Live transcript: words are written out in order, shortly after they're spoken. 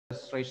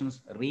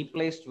restorations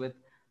replaced with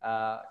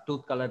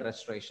tooth colored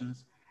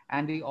restorations.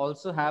 And we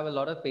also have a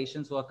lot of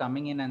patients who are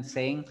coming in and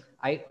saying,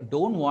 I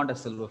don't want a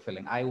silver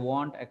filling, I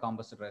want a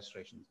composite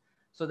restoration.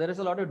 So there is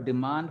a lot of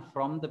demand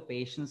from the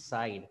patient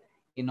side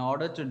in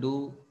order to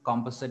do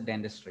composite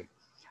dentistry.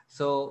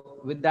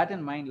 So with that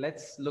in mind,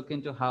 let's look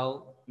into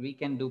how we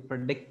can do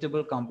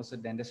predictable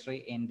composite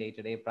dentistry in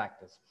day-to-day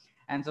practice.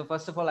 And so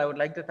first of all, I would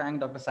like to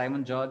thank Dr.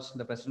 Simon George,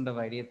 the president of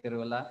IDA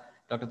Tiruvalla,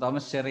 Dr.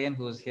 Thomas Cherian,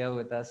 who is here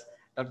with us,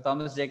 Dr.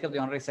 Thomas Jacob, the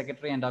honorary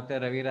secretary, and Dr.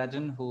 Ravi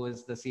Rajan, who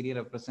is the CD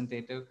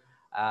representative,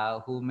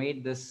 who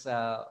made this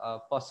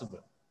possible.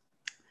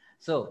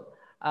 So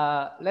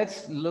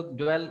let's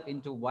dwell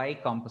into why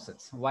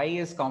composites. Why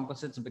is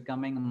composites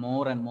becoming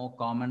more and more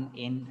common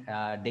in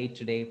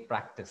day-to-day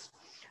practice?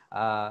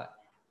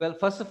 Well,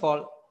 first of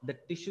all, the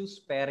tissue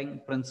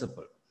sparing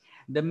principle.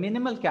 The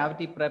minimal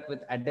cavity prep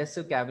with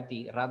adhesive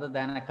cavity rather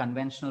than a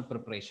conventional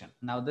preparation.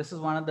 Now, this is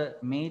one of the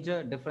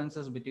major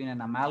differences between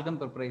an amalgam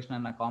preparation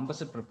and a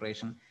composite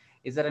preparation,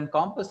 is that in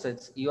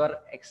composites, you are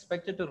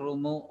expected to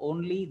remove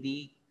only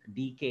the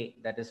decay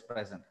that is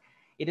present.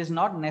 It is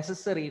not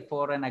necessary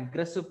for an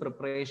aggressive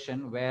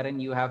preparation wherein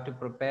you have to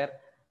prepare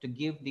to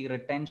give the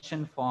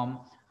retention form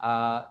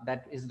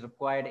that is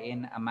required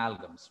in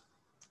amalgams.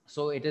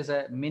 So it is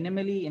a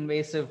minimally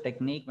invasive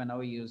technique when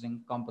we're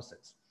using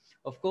composites.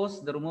 Of course,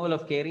 the removal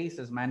of caries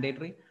is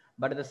mandatory,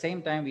 but at the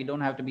same time, we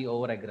don't have to be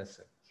over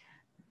aggressive.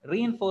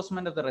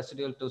 Reinforcement of the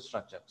residual tooth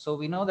structure. So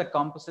we know that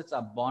composites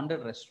are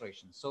bonded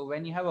restorations. So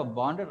when you have a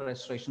bonded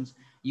restorations,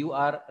 you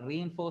are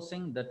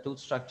reinforcing the tooth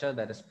structure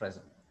that is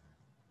present.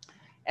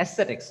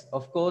 Aesthetics,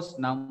 of course,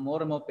 now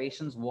more and more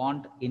patients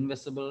want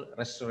invisible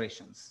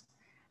restorations.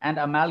 And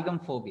amalgam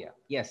phobia.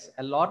 Yes,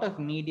 a lot of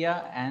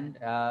media and,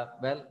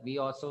 well, we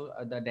also,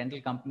 the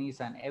dental companies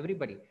and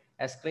everybody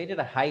has created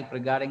a hype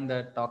regarding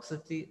the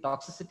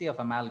toxicity of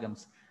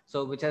amalgams,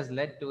 so which has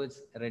led to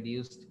its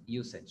reduced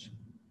usage.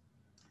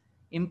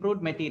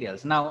 Improved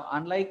materials. Now,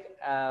 unlike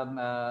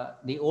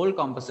the old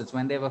composites,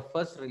 when they were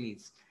first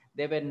released,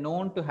 they were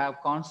known to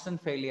have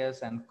constant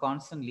failures and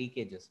constant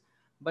leakages.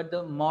 But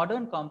the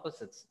modern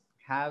composites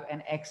have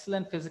an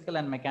excellent physical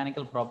and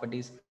mechanical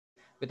properties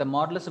with a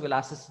modulus of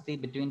elasticity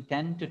between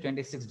 10 to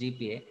 26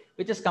 GPa,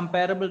 which is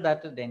comparable to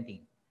that of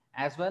dentine,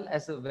 as well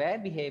as a wear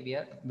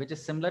behavior, which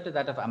is similar to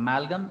that of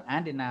amalgam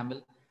and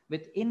enamel,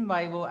 with in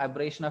vivo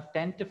abrasion of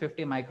 10 to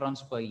 50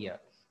 microns per year.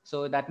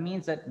 So that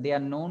means that they are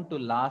known to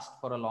last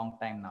for a long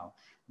time now.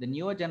 The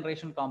newer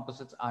generation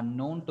composites are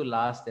known to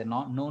last, they're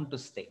not known to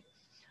stay.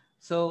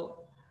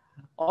 So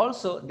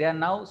also, they are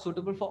now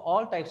suitable for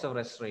all types of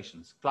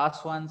restorations,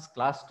 class 1s,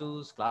 class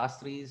 2s,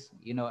 class 3s,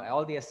 you know,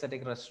 all the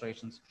aesthetic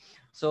restorations.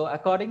 So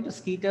according to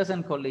Skeeters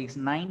and colleagues,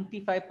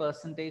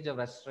 95% of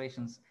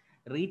restorations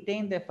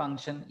retain their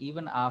function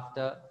even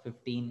after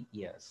 15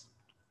 years.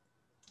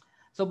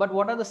 So, but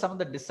what are some of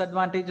the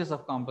disadvantages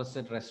of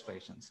composite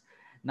restorations?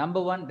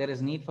 Number one, there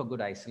is need for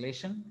good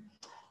isolation.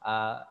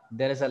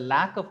 There is a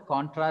lack of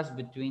contrast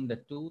between the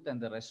tooth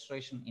and the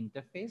restoration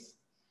interface.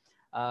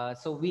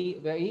 So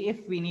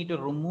if we need to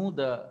remove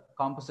the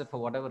composite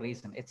for whatever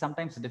reason, it's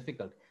sometimes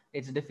difficult.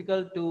 It's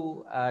difficult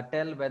to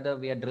tell whether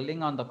we are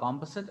drilling on the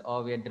composite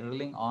or we are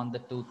drilling on the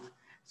tooth.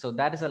 So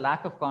that is a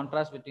lack of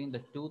contrast between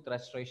the tooth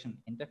restoration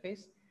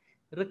interface.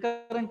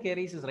 Recurrent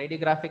caries is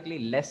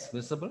radiographically less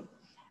visible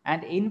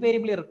and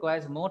invariably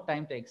requires more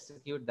time to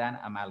execute than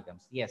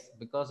amalgams. Yes,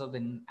 because of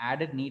the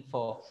added need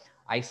for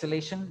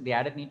isolation, the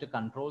added need to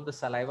control the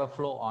saliva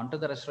flow onto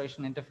the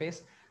restoration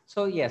interface.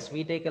 So yes,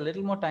 we take a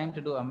little more time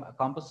to do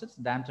composites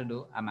than to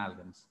do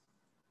amalgams.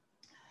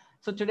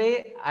 So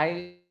today,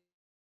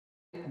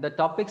 the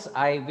topics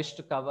I wish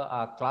to cover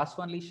are class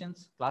 1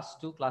 lesions, class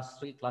 2, class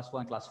 3, class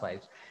 1, class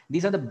 5.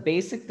 These are the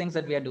basic things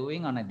that we are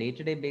doing on a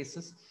day-to-day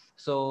basis.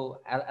 So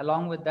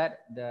along with that,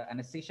 the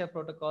anesthesia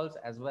protocols,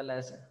 as well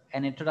as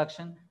an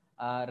introduction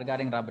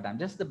regarding rubber dam,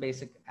 just the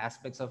basic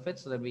aspects of it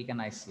so that we can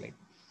isolate.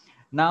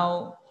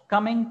 Now,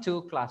 coming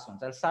to class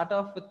 1s, I'll start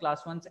off with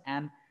class 1s,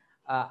 and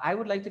I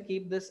would like to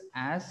keep this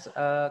as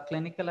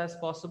clinical as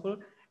possible.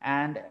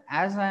 And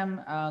as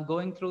I'm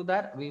going through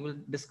that, we will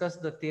discuss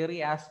the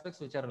theory aspects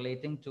which are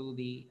relating to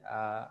the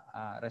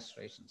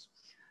restorations.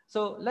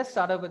 So let's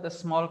start off with the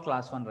small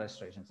class 1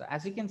 restoration. So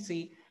as you can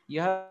see,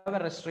 you have a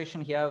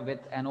restoration here with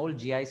an old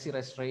GIC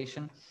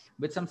restoration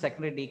with some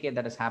secondary decay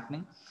that is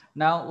happening.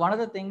 Now, one of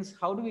the things,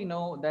 how do we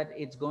know that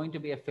it's going to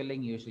be a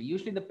filling usually?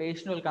 Usually the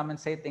patient will come and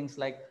say things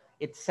like,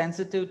 it's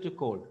sensitive to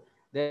cold.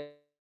 There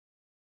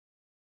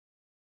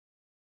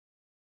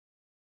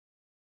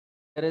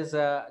is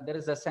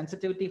a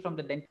sensitivity from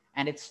the dent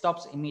and it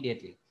stops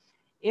immediately.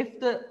 If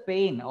the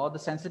pain or the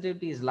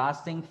sensitivity is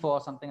lasting for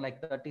something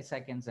like 30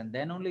 seconds and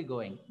then only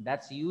going,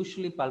 that's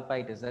usually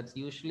pulpitis. That's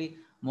usually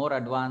more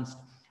advanced.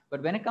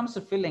 But when it comes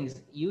to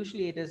fillings,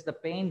 usually it is the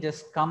pain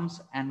just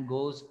comes and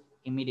goes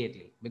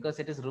immediately because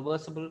it is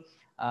reversible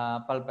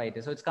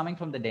pulpitis. So it's coming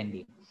from the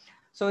dentine.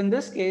 So in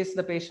this case,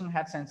 the patient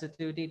had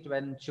sensitivity to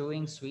when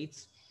chewing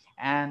sweets.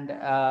 And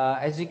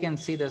as you can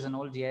see, there's an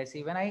old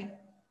GIC. When I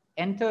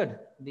entered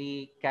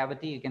the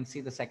cavity, you can see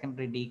the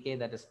secondary decay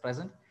that is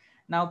present.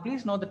 Now,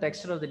 please note the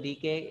texture of the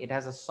decay. It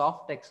has a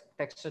soft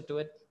texture to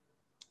it,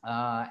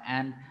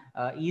 and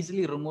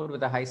easily removed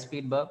with a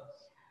high-speed burr.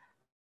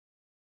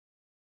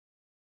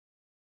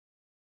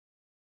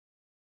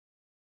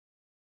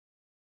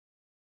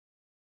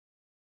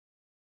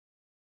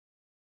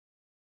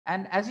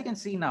 And as you can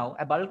see now,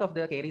 a bulk of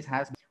the caries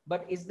has,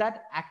 but is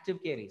that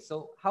active caries?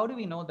 So how do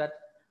we know that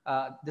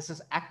this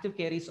is active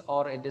caries,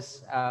 or it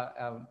is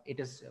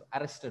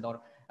arrested,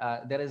 or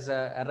there is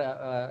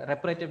a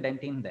reparative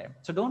dentine there?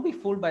 So don't be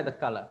fooled by the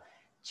color.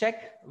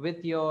 Check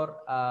with your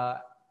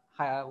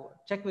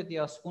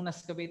spoon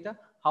excavator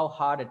how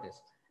hard it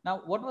is.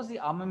 Now, what was the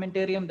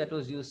armamentarium that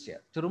was used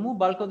here? To remove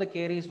bulk of the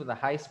caries with a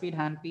high-speed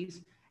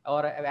handpiece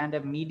and a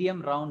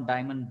medium round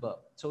diamond burr.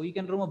 So you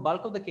can remove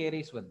bulk of the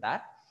caries with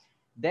that.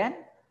 Then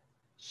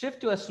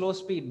shift to a slow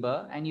speed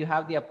burr, and you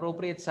have the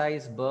appropriate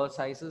size burr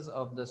sizes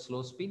of the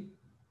slow speed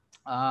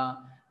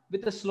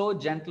with a slow,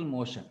 gentle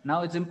motion.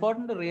 Now, it's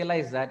important to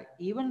realize that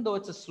even though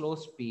it's a slow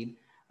speed,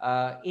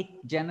 it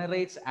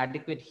generates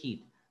adequate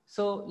heat.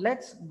 So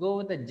let's go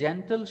with a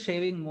gentle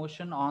shaving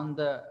motion on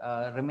the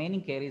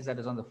remaining caries that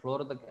is on the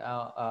floor of the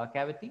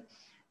cavity,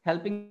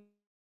 helping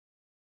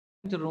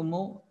to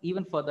remove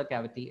even further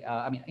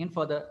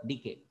further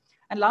decay.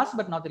 And last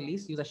but not the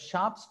least, use a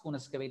sharp spoon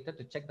excavator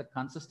to check the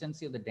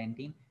consistency of the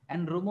dentine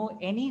and remove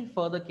any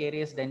further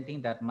carious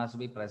dentine that must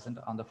be present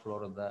on the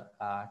floor of the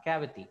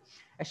cavity.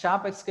 A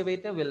sharp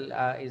excavator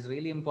is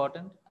really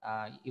important.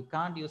 You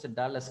can't use a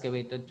dull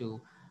excavator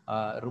to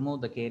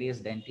remove the carious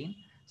dentine.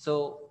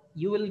 So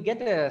you will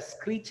get a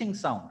screeching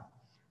sound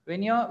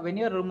when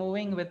you're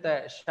removing with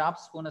a sharp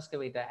spoon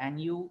excavator and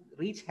you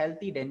reach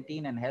healthy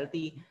dentine and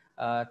healthy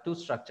tooth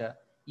structure.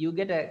 You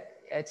get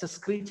it's a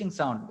screeching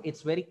sound.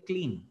 It's very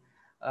clean.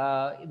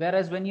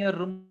 Whereas when you're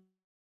removing with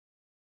a dull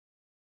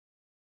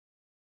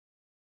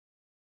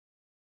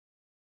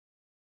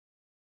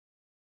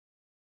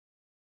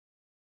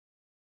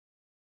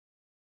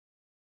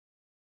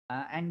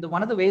excavator, and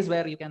one of the ways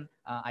where you can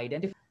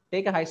identify,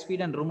 take a high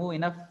speed and remove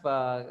enough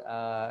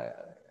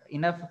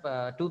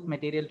tooth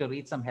material to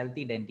reach some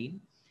healthy dentine,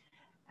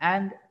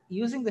 and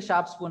using the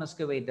sharp spoon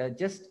excavator,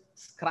 just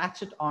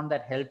scratch it on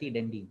that healthy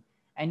dentine,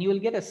 and you will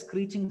get a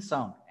screeching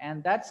sound.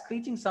 And that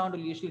screeching sound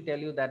will usually tell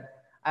you that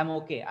I'm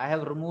okay. I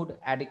have removed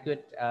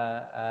adequate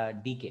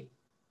decay.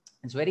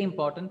 It's very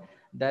important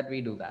that we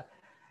do that.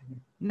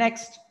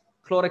 Next,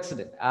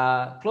 chlorhexidine.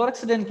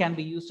 Chlorhexidine can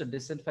be used to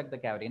disinfect the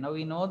cavity. Now,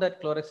 we know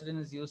that chlorhexidine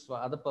is used for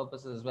other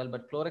purposes as well,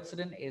 but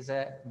chlorhexidine is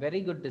a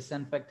very good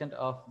disinfectant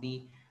of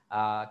the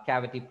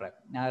cavity prep.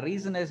 Now,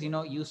 reason is,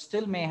 you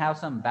still may have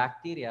some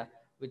bacteria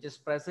which is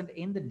present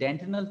in the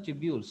dentinal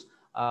tubules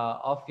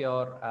of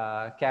your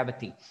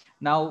cavity.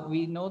 Now,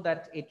 we know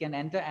that it can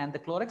enter, and the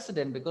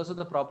chlorhexidine, because of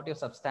the property of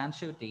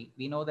substantiality,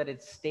 we know that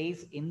it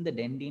stays in the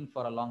dentine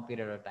for a long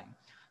period of time.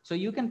 So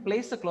you can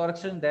place the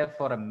chlorhexidine there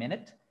for a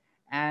minute,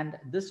 and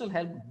this will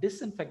help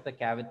disinfect the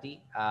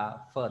cavity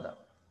further.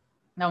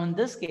 Now, in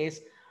this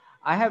case,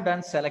 I have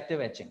done selective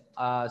etching.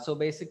 So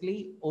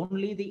basically,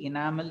 only the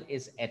enamel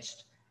is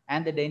etched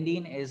and the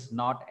dentine is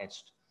not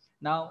etched.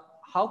 Now,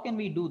 how can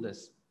we do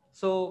this?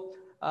 So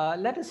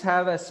let us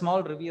have a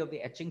small review of the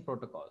etching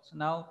protocols.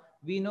 Now,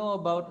 we know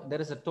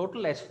there is a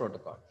total etch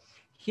protocol.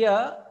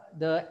 Here,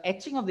 the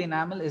etching of the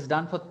enamel is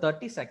done for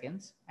 30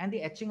 seconds and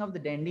the etching of the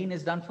dentine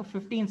is done for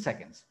 15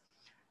 seconds.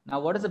 Now,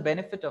 what is the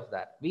benefit of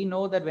that? We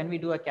know that when we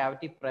do a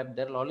cavity prep,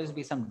 there will always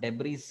be some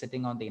debris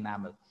sitting on the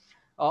enamel,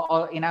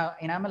 or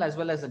enamel as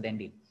well as the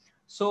dentine.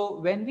 So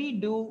when we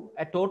do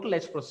a total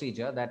etch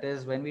procedure, that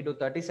is when we do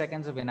 30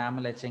 seconds of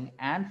enamel etching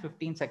and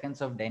 15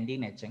 seconds of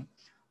dentine etching,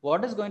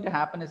 what is going to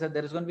happen is that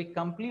there is going to be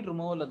complete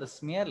removal of the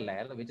smear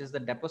layer, which is the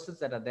deposits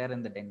that are there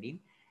in the dentine,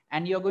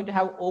 and you're going to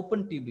have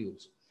open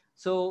tubules.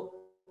 So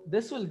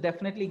this will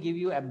definitely give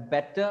you a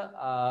better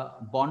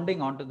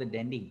bonding onto the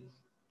dentine.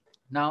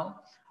 Now,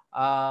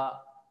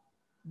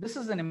 this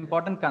is an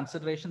important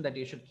consideration that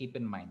you should keep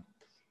in mind.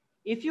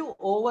 If you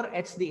over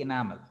etch the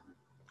enamel,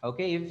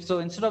 okay, so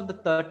instead of the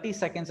 30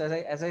 seconds,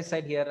 as I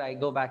said here, I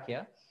go back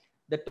here,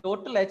 the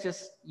total etch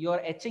is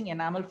you're etching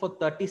enamel for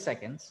 30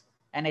 seconds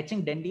and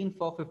etching dentine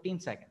for 15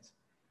 seconds.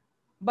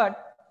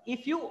 But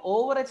if you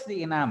over etch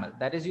the enamel,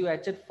 that is you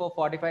etch it for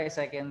 45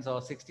 seconds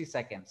or 60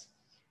 seconds,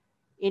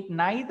 it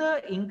neither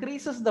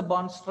increases the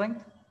bond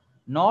strength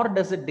nor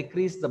does it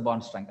decrease the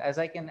bond strength. As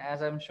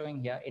I'm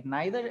showing here, it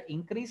neither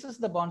increases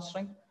the bond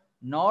strength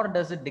nor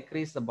does it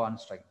decrease the bond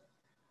strength.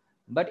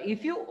 But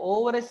if you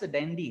over etch the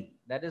dentine,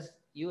 that is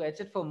you etch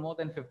it for more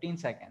than 15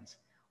 seconds,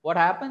 what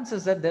happens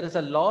is that there is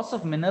a loss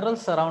of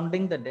minerals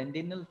surrounding the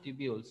dentinal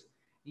tubules,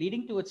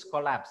 leading to its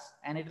collapse,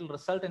 and it will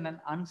result in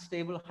an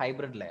unstable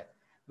hybrid layer,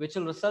 which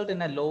will result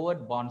in a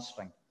lowered bond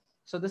strength.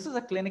 So this is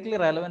a clinically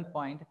relevant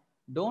point.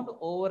 Don't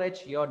over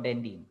etch your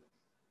dentine.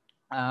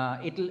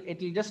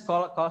 It'll just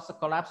cause the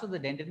collapse of the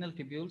dentinal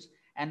tubules.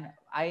 And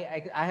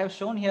I have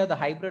shown here the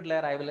hybrid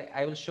layer.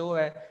 I will show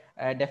a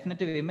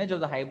definitive image of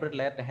the hybrid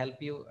layer to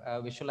help you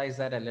visualize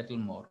that a little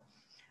more.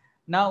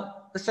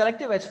 Now, the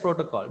selective etch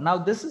protocol. Now,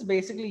 this is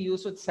basically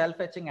used with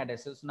self-etching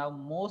adhesives. Now,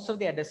 most of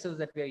the adhesives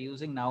that we are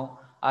using now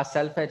are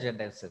self-etch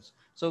adhesives.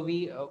 So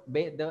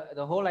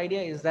the whole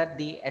idea is that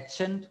the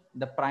etchant,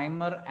 the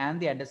primer, and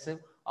the adhesive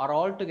are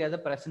all together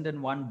present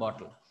in one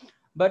bottle.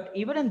 But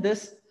even in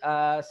this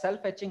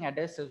self-etching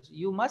adhesives,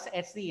 you must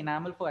etch the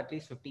enamel for at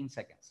least 15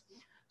 seconds.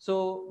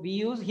 So we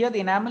use here the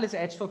enamel is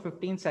etched for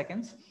 15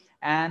 seconds,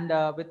 and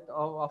with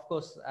of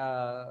course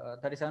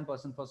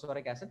 37%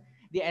 phosphoric acid.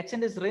 The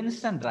etchant is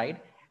rinsed and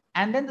dried,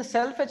 and then the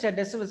self-etch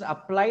adhesive is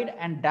applied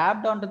and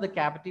dabbed onto the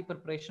cavity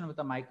preparation with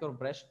a micro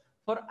brush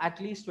for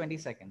at least 20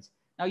 seconds.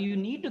 Now you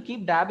need to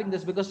keep dabbing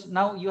this because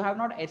now you have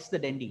not etched the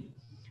dendine,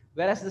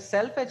 whereas the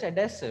self-etch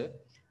adhesive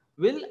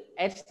will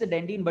etch the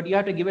dendine, but you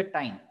have to give it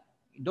time.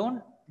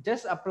 Don't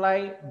just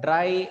apply,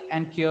 dry,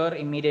 and cure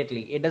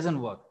immediately. It doesn't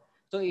work.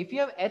 So if you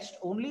have etched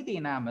only the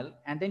enamel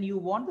and then you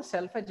want the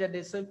self-etch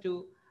adhesive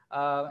to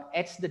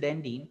etch the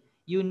dendine,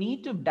 you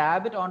need to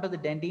dab it onto the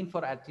dendine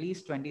for at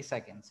least 20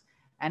 seconds.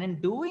 And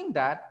in doing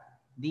that,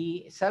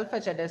 the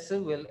self-etch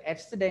adhesive will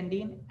etch the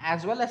dendine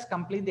as well as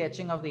complete the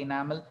etching of the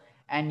enamel,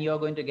 and you're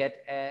going to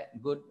get a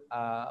good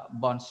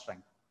bond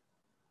strength.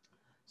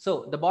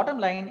 So the bottom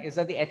line is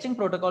that the etching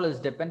protocol is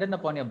dependent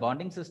upon your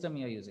bonding system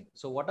you're using.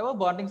 So whatever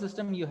bonding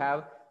system you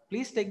have,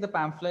 please take the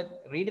pamphlet,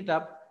 read it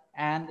up,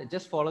 and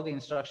just follow the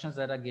instructions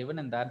that are given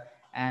in that,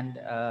 and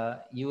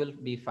you will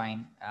be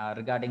fine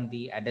regarding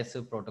the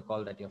adhesive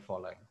protocol that you're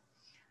following.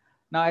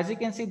 Now, as you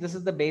can see, this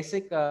is the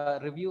basic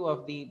review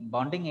of the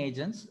bonding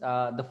agents.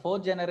 The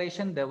fourth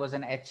generation, there was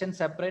an etchant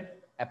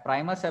separate, a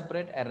primer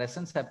separate, a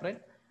resin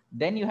separate.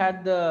 Then you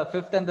had the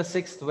fifth and the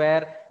sixth,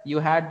 where you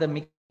had the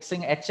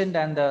mixing etchant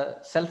and the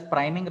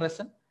self-priming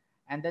resin.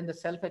 And then the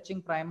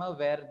self-etching primer,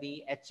 where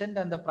the etchant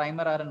and the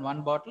primer are in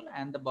one bottle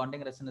and the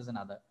bonding resin is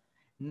another.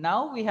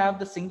 Now we have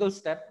the single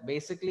step,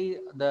 basically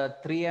the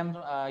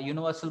 3M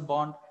universal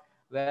bond,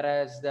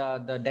 whereas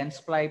the dense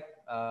ply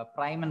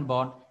prime and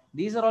bond.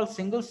 These are all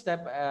single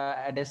step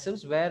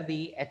adhesives where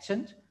the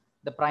etchant,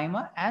 the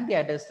primer, and the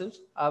adhesives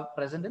are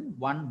present in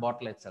one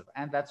bottle itself.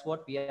 And that's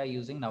what we are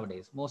using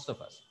nowadays, most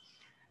of us.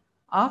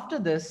 After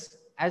this,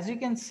 as you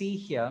can see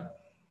here,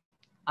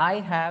 I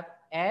have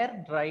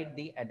air dried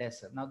the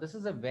adhesive. Now, this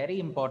is a very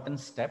important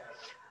step.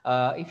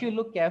 If you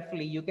look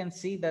carefully, you can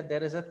see that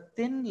there is a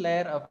thin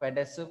layer of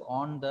adhesive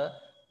on the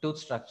tooth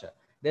structure.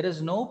 There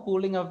is no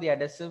pooling of the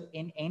adhesive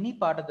in any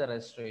part of the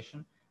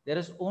restoration. There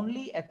is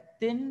only a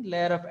thin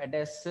layer of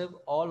adhesive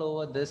all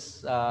over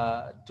this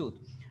tooth.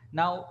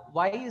 Now,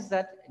 why is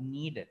that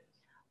needed?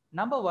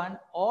 Number one,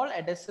 all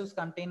adhesives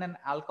contain an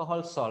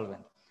alcohol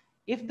solvent.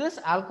 If this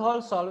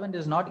alcohol solvent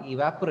is not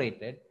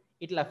evaporated,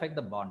 it will affect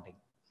the bonding.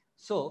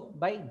 So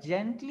by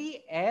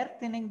gently air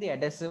thinning the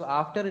adhesive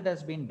after it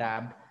has been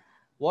dabbed,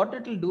 what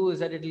it will do is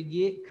that it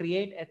will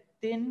create a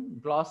thin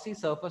glossy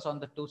surface on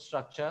the tooth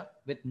structure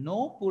with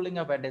no pooling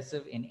of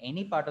adhesive in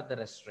any part of the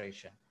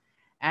restoration.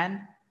 And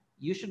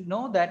you should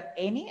know that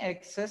any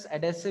excess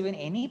adhesive in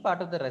any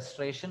part of the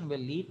restoration will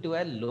lead to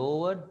a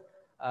lowered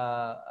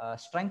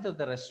strength of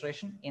the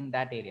restoration in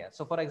that area.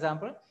 So for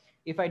example,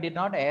 if I did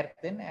not air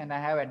thin and I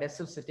have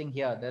adhesive sitting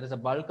here, there is a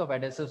bulk of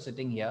adhesive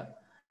sitting here,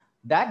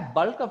 that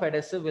bulk of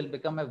adhesive will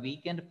become a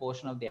weakened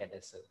portion of the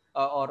adhesive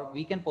or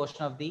weakened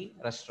portion of the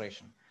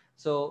restoration.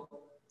 So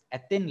a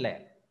thin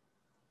layer.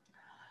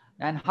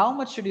 And how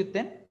much should you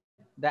thin?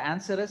 The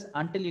answer is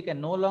until you can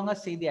no longer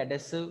see the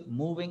adhesive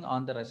moving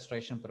on the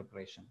restoration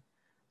preparation.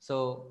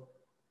 So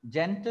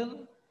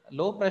gentle,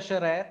 low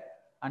pressure air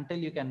until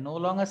you can no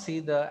longer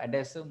see the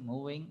adhesive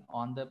moving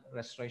on the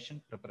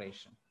restoration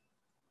preparation.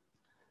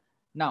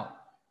 Now,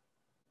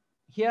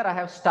 here I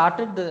have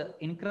started the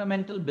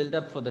incremental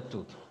buildup for the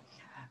tooth.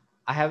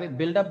 I have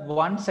built up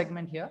one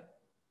segment here,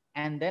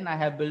 and then I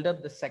have built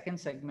up the second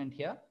segment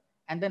here.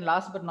 And then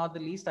last but not the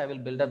least, I will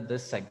build up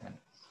this segment.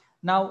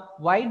 Now,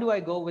 why do I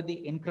go with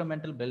the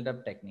incremental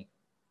buildup technique?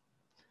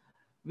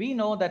 We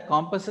know that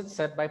composites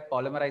set by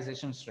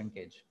polymerization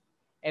shrinkage.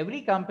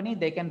 Every company,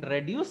 they can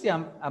reduce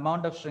the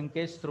amount of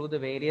shrinkage through the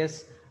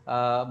various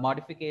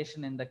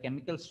modification in the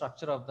chemical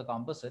structure of the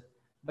composite,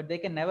 but they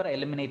can never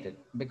eliminate it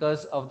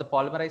because of the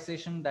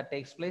polymerization that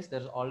takes place.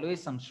 There's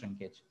always some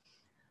shrinkage.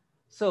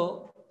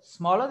 So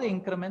smaller the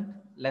increment,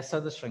 lesser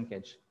the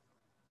shrinkage.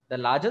 The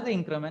larger the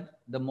increment,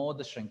 the more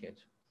the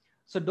shrinkage.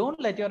 So don't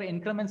let your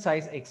increment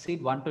size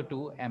exceed 1 to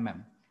 2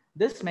 mm.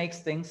 This makes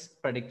things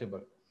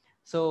predictable.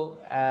 So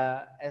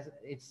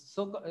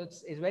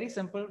it's very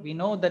simple. We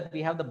know that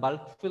we have the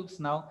bulk films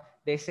now.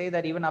 They say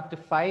that even up to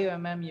 5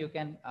 mm, you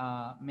can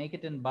make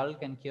it in bulk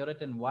and cure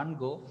it in one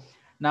go.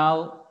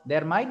 Now,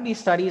 there might be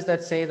studies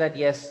that say that,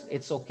 yes,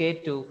 it's okay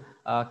to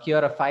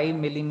cure a 5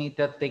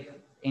 millimeter thick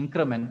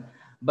increment,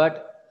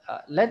 but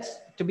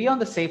to be on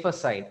the safer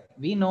side,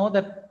 we know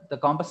that the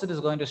composite is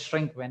going to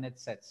shrink when it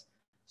sets.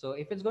 So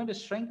if it's going to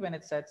shrink when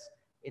it sets,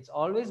 it's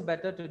always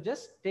better to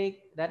just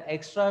take that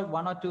extra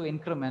 1 or 2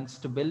 increments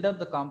to build up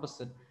the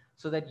composite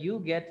so that you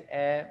get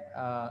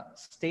a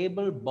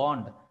stable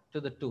bond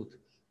to the tooth.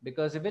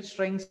 Because if it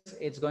shrinks,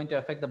 it's going to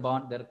affect the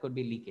bond. There could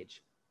be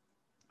leakage.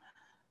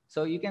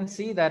 So you can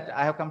see that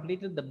I have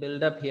completed the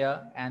build-up here,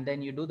 and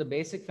then you do the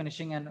basic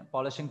finishing and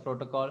polishing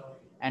protocol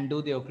and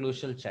do the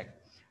occlusal check.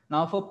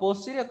 Now for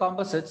posterior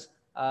composites,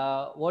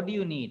 what do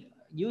you need?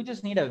 You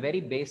just need a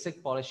very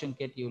basic polishing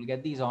kit. You will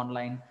get these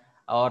online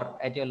or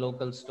at your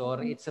local store.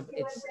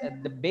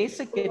 The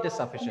basic kit is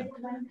sufficient.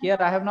 Here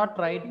I have not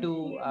tried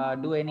to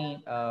do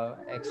any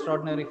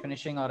extraordinary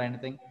finishing or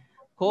anything.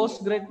 Coarse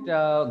grit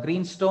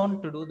green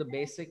stone to do the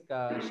basic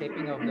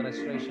shaping of the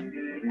restoration,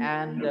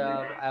 and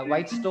a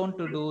white stone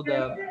to do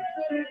the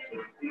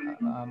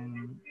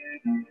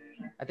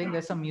I think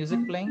there's some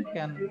music playing.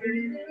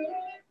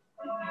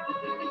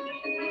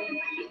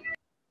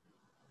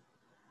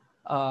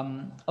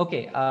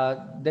 Okay,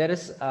 there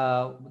is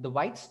the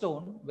white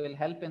stone will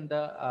help in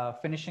the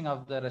finishing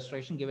of the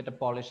restoration, give it a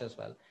polish as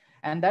well.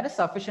 And that is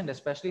sufficient,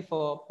 especially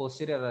for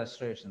posterior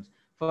restorations.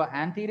 For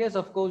anteriors,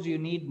 of course, you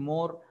need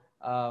more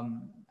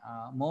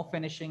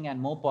finishing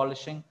and more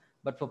polishing.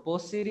 But for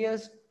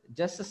posteriors,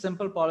 just a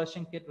simple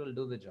polishing kit will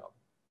do the job.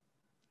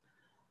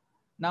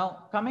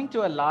 Now, coming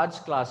to a large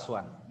class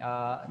one.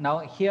 Now,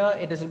 here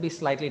it will be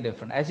slightly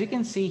different. As you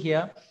can see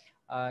here,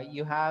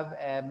 you have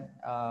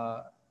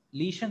a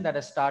lesion that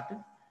has started.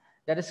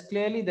 That is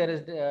clearly there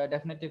is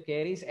definitive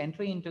caries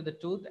entry into the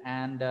tooth,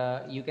 and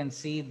you can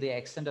see the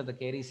extent of the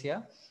caries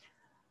here.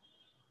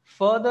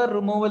 Further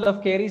removal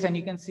of caries, and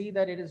you can see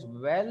that it is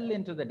well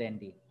into the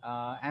dentine.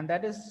 And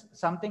that is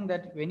something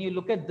that when you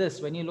look at this,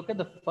 when you look at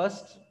the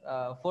first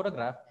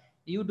photograph,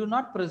 you do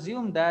not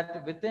presume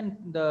that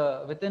within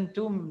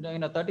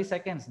 30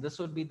 seconds, this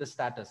would be the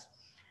status.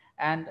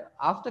 And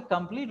after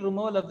complete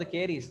removal of the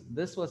caries,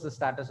 this was the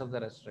status of the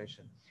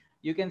restoration.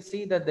 You can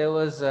see that there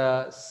was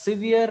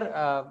severe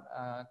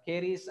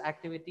caries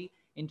activity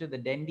into the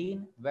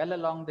dentine, well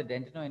along the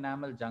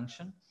dentino-enamel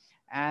junction,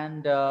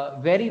 and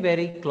very,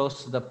 very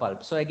close to the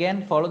pulp. So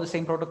again, follow the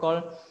same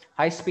protocol: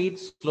 high speed,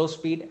 slow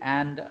speed,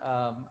 and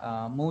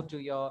move to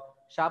your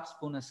sharp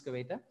spoon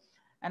excavator.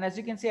 And as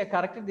you can see, I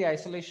corrected the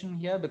isolation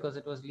here because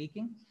it was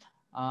leaking.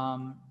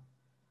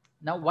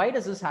 Now, why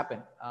does this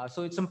happen?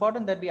 So it's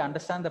important that we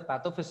understand the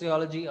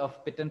pathophysiology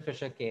of pit and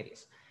fissure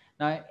caries.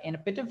 Now, in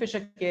pit and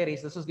fissure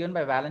caries, this was given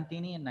by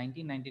Valentini in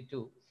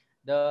 1992.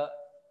 The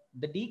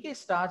decay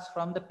starts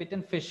from the pit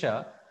and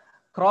fissure,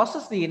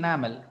 crosses the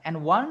enamel,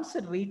 and once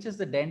it reaches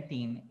the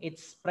dentine, it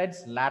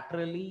spreads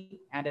laterally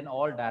and in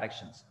all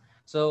directions.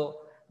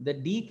 So the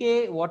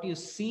decay, what you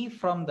see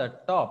from the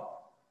top,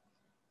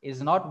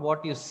 is not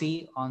what you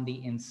see on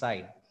the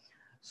inside.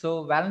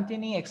 So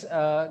Valentini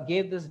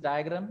gave this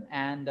diagram,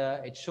 and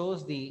it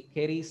shows the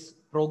caries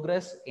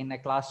progress in a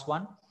class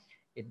 1.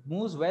 It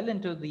moves well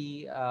into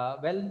the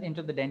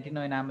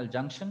dentino-enamel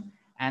junction,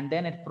 and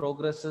then it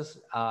progresses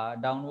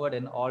downward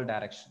in all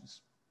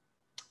directions.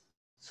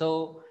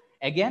 So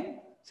again,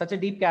 such a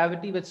deep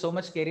cavity with so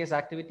much caries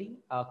activity,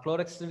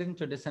 chlorhexidine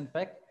to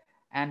disinfect.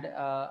 And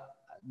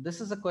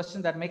this is a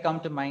question that may come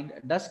to mind: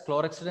 does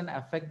chlorhexidine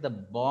affect the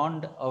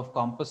bond of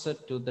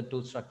composite to the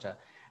tooth structure?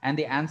 And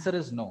the answer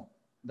is no.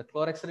 The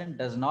chlorhexidine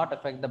does not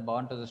affect the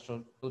bond to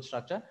the tooth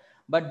structure,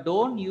 but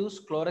don't use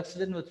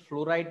chlorhexidine with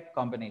fluoride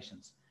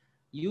combinations.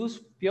 Use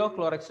pure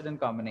chlorhexidine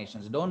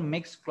combinations. Don't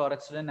mix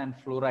chlorhexidine and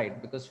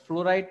fluoride, because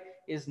fluoride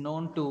is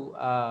known to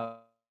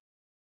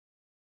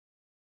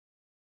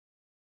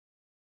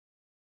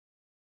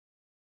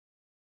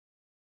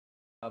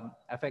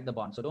affect the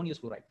bond. So don't use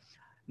fluoride.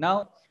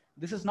 Now,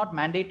 this is not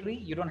mandatory.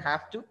 You don't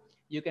have to.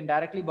 You can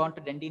directly bond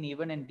to dentine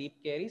even in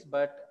deep caries,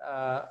 but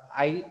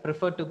I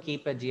prefer to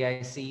keep a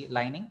GIC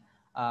lining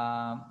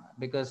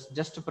because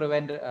just to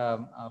prevent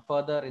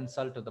further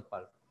insult to the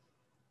pulp.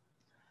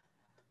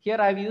 Here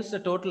I've used a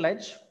total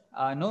edge,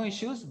 no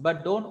issues,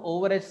 but don't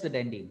over edge the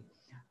dentine.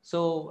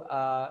 So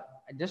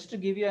just to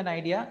give you an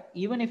idea,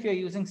 even if you're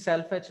using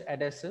self-etch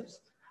adhesives,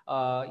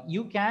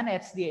 you can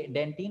etch the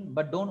dentine,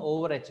 but don't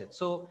over etch it.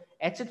 So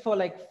etch it for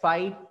like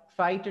 5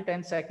 to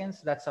 10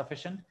 seconds, that's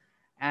sufficient.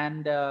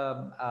 And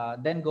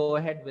then go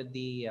ahead with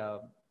the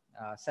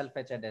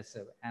self-etch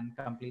adhesive and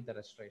complete the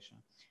restoration.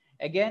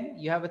 Again,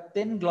 you have a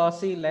thin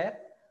glossy layer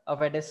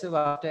of adhesive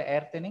after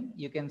air thinning.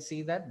 You can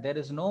see that there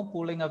is no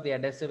pooling of the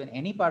adhesive in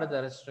any part of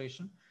the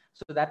restoration.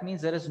 So that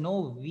means there is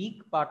no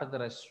weak part of the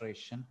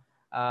restoration.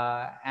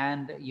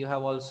 And you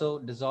have also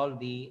dissolved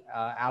the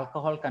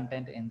alcohol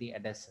content in the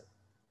adhesive.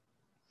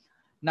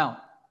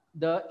 Now,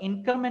 the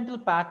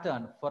incremental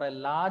pattern for a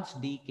large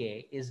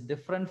decay is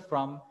different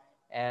from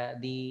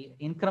the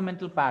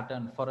incremental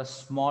pattern for a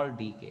small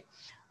decay.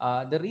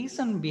 The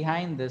reason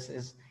behind this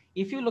is,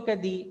 if you look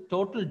at the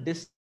total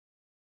distance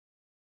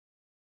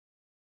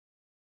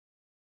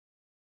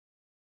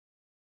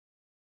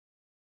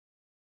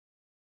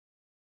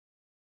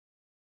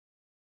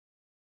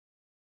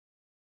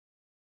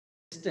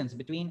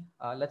between,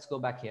 let's go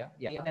back here.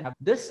 Yeah,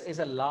 this is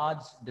a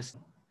large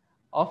distance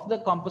of the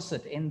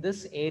composite in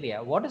this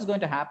area. What is going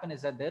to happen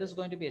is that there is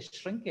going to be a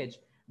shrinkage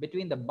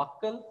between the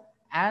buccal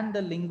and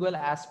the lingual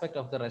aspect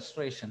of the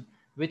restoration,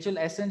 which will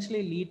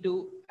essentially lead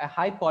to a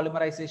high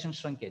polymerization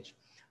shrinkage.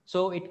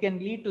 So it can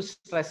lead to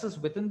stresses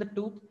within the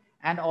tooth,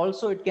 and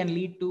also it can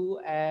lead to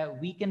a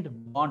weakened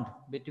bond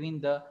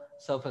between the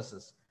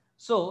surfaces.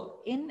 So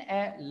in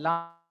a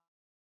large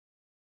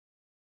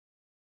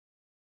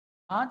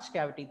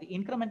cavity, the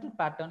incremental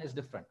pattern is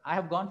different. I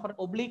have gone for an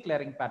oblique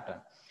layering pattern.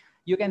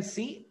 You can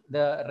see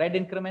the red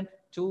increment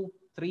 2,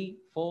 3,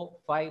 4,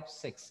 5,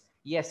 6.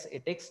 Yes,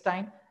 it takes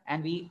time,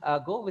 and we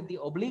go with the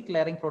oblique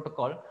layering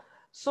protocol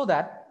so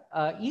that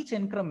each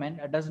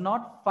increment does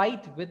not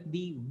fight with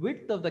the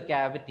width of the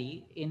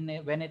cavity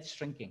when it's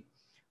shrinking.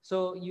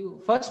 So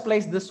you first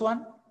place this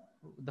one,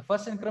 the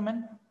first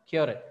increment,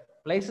 cure it.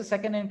 Place the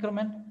second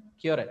increment,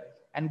 cure it,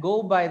 and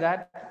go by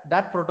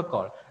that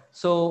protocol.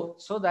 So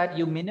that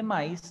you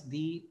minimize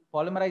the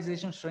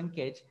polymerization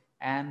shrinkage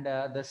and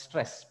the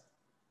stress.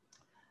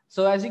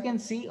 So as you can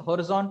see,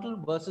 horizontal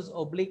versus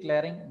oblique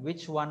layering,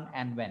 which one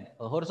and when?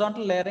 A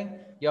horizontal layering,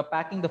 you're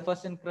packing the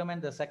first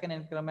increment, the second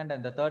increment,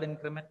 and the third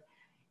increment.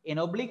 In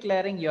oblique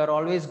layering, you're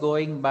always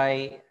going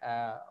by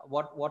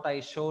what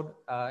I showed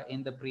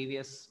in the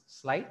previous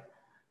slide.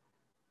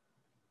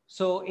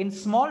 So in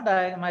small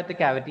diameter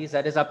cavities,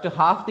 that is up to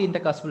half the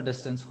intercuspal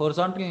distance,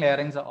 horizontal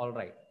layerings are all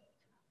right.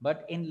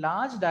 But in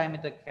large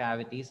diameter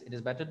cavities, it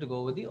is better to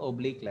go with the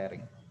oblique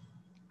layering.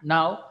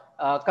 Now,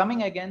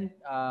 coming again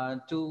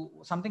to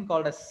something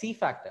called a C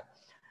factor.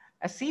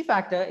 A C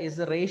factor is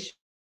the ratio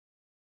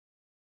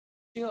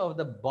of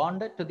the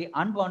bonded to the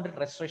unbonded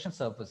restoration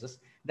surfaces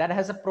that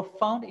has a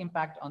profound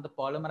impact on the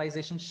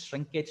polymerization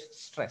shrinkage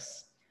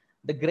stress.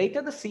 The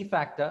greater the C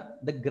factor,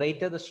 the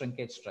greater the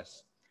shrinkage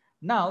stress.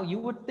 Now, you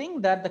would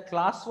think that the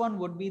class 1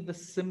 would be the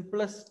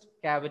simplest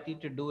cavity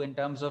to do in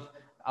terms of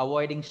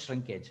avoiding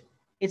shrinkage.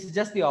 It's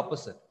just the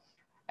opposite.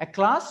 A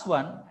class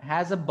 1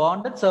 has a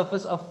bonded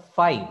surface of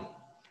 5,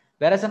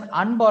 whereas an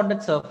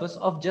unbonded surface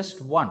of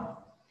just 1.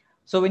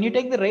 So when you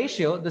take the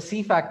ratio, the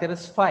C factor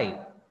is 5.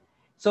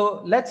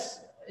 So let's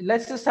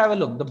just have a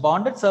look. The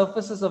bonded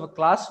surfaces of a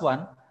class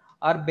 1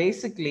 are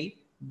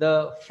basically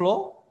the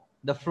floor,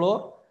 the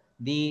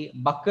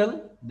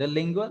buccal, the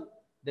lingual,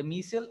 the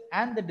mesial,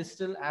 and the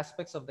distal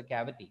aspects of the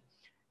cavity.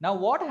 Now,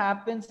 what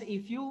happens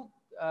if you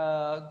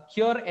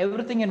cure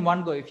everything in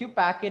one go? If you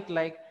pack it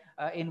like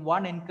in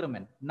one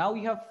increment, now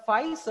you have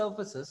 5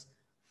 surfaces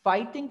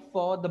fighting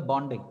for the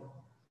bonding.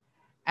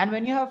 And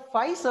when you have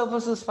 5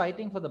 surfaces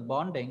fighting for the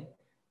bonding,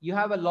 you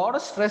have a lot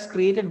of stress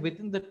created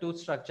within the tooth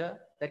structure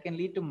that can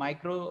lead to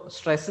micro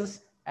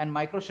stresses and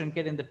micro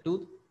shrinkage in the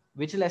tooth,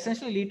 which will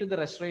essentially lead to the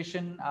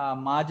restoration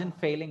margin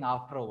failing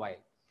after a while.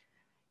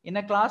 In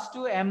a class 2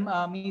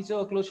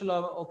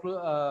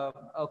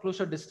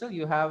 meso-occlusal distal,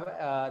 you have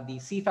the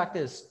C factor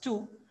is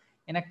 2.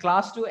 In a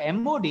class 2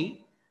 MOD,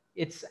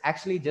 it's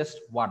actually just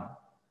 1.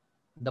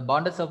 The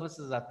bonded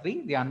surfaces are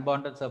 3, the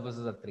unbonded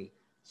surfaces are 3.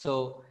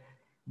 So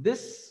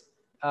this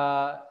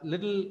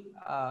little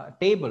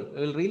table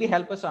will really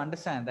help us to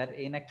understand that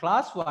in a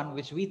class 1,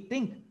 which we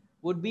think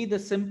would be the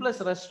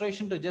simplest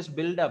restoration to just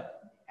build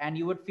up, and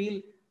you would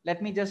feel,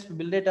 let me just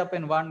build it up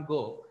in one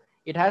go,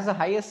 it has the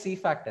highest C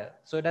factor.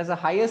 So it has the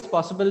highest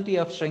possibility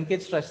of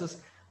shrinkage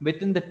stresses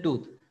within the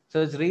tooth.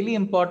 So it's really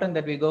important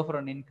that we go for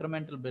an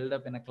incremental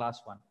buildup in a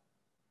class 1.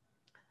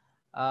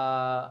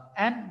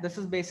 And this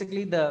is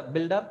basically the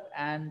buildup,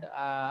 and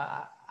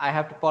I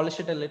have to polish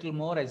it a little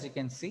more, as you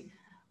can see,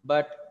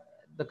 but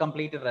the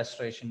completed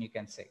restoration, you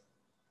can say.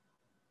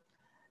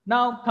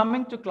 Now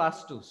coming to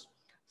class 2s.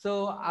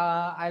 So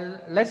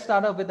let's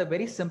start off with a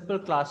very simple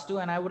class 2,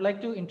 and I would like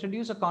to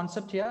introduce a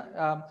concept here,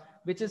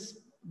 which is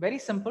very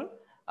simple,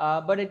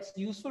 but it's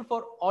useful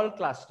for all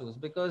class 2s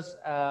because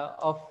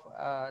of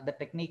the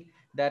technique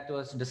that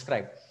was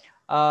described.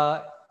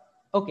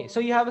 Okay, so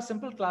you have a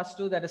simple class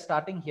 2 that is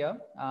starting here,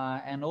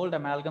 an old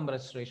amalgam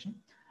restoration.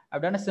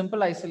 I've done a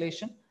simple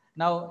isolation.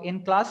 Now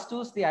in class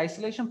 2s, the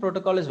isolation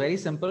protocol is very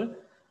simple,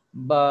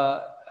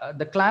 but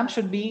the clamp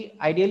should be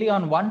ideally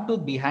on one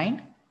tooth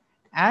behind,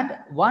 and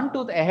one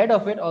tooth ahead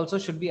of it also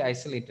should be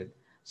isolated.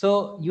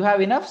 So you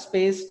have enough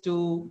space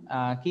to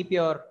keep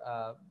your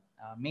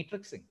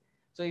matrixing.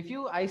 So if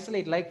you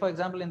isolate, like for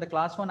example, in the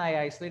class 1,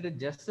 I isolated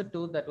just the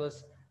tooth that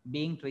was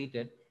being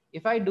treated.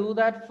 If I do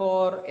that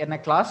for in a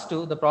class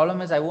 2, the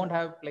problem is I won't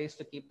have a place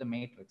to keep the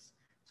matrix.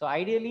 So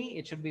ideally,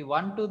 it should be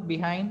one tooth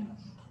behind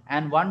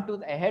and one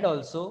tooth ahead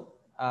also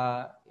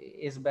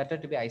is better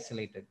to be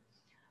isolated.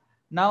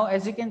 Now,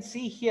 as you can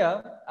see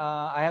here,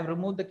 I have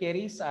removed the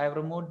caries. I have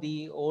removed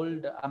the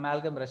old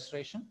amalgam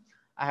restoration.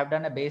 I have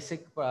done a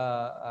basic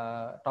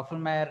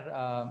Toffelmeyer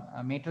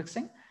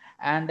matrixing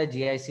and a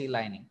GIC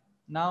lining.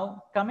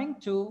 Now, coming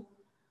to,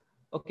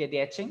 okay, the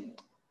etching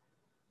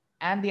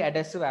and the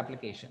adhesive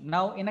application.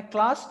 Now, in a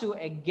class 2,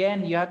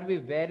 again, you have to be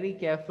very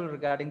careful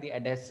regarding the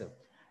adhesive.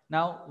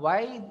 Now,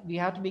 why we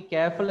have to be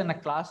careful in a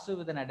class 2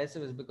 with an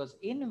adhesive is because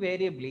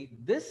invariably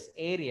this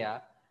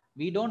area,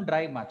 we don't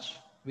dry much.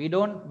 We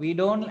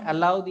don't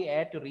allow the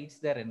air to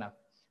reach there enough.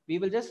 We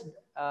will just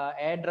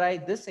air dry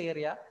this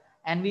area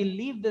and we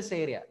leave this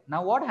area.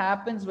 Now, what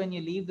happens when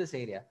you leave this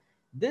area?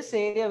 This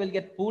area will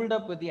get pulled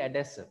up with the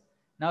adhesive.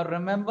 Now,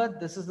 remember,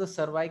 this is the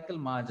cervical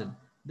margin.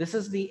 This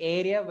is the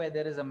area where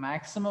there is a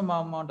maximum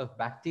amount of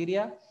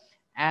bacteria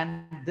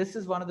And this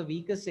is one of the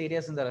weakest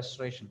areas in the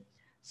restoration.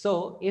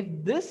 So if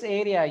this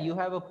area you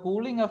have a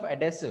pooling of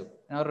adhesive,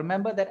 now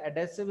remember that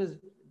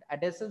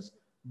adhesives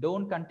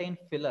don't contain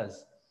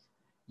fillers.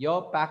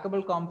 Your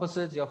packable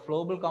composites, your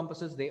flowable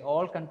composites, they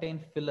all contain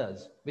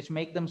fillers, which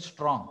make them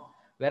strong.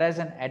 Whereas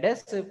an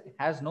adhesive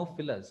has no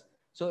fillers.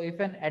 So if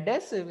an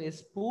adhesive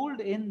is pooled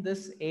in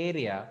this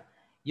area,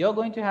 you're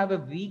going to have a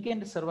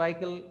weakened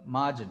cervical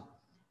margin.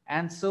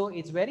 And so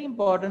it's very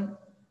important,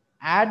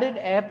 added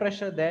air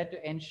pressure there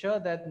to ensure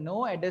that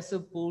no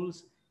adhesive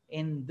pools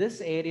in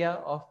this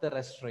area of the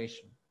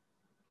restoration.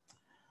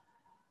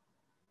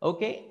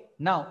 Okay,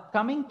 now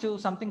coming to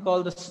something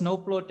called the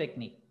snowplow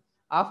technique.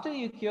 After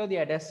you cure the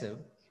adhesive,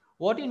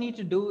 what you need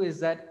to do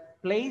is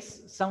that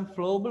place some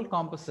flowable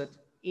composite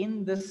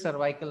in this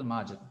cervical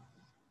margin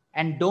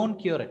and don't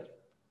cure it.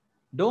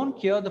 Don't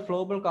cure the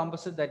flowable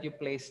composite that you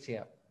placed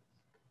here.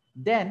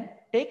 Then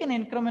take an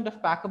increment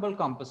of packable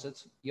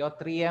composites, your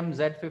 3M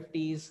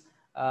Z50s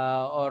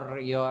or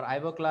your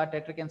Ivoclar,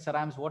 Tetric and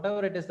Cerams,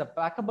 whatever it is, the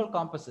packable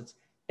composites,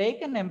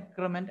 take an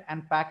increment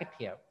and pack it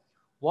here.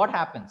 What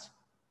happens?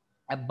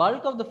 A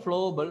bulk of the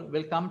flowable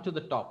will come to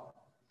the top,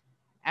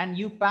 and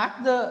you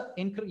pack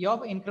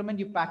your increment,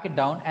 you pack it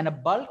down, and a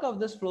bulk of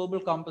this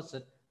flowable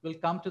composite will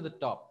come to the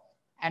top.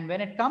 And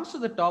when it comes to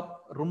the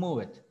top,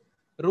 remove it.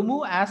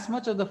 Remove as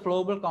much of the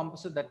flowable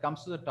composite that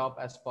comes to the top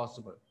as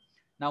possible.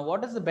 Now,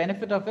 what is the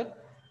benefit of it?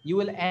 You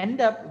will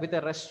end up with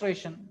a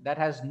restoration that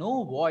has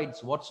no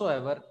voids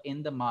whatsoever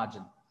in the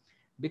margin,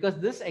 because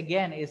this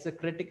again is a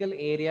critical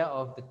area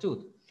of the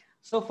tooth.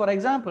 So for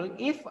example,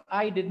 if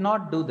I did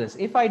not do this,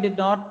 if I did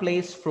not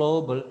place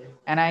flowable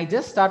and I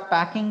just start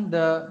packing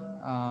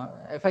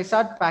if I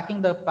start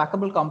packing the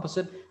packable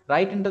composite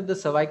right into the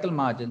cervical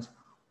margins,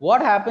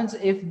 what happens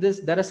if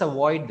there is a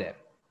void there?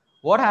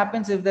 What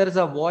happens if there is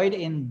a void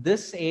in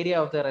this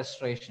area of the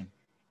restoration?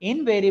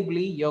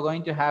 Invariably, you're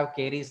going to have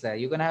caries there.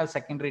 You're going to have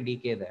secondary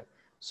decay there.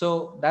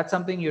 So that's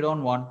something you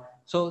don't want.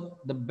 So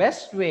the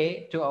best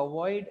way to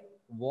avoid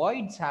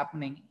voids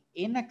happening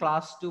in a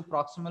class 2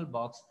 proximal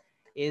box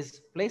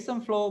is place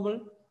some flowable,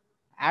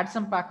 add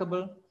some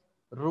packable,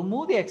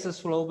 remove the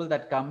excess flowable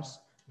that comes,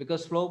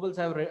 because flowables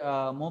have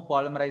more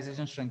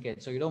polymerization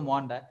shrinkage. So you don't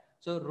want that.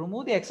 So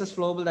remove the excess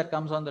flowable that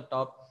comes on the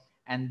top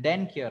and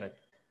then cure it.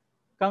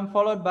 Come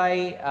followed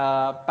by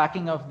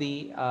packing of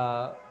the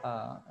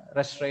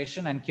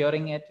restoration and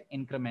curing it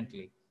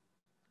incrementally.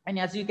 And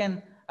as you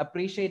can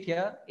appreciate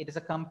here, it is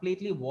a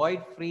completely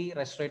void-free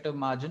restorative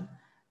margin.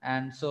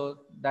 And so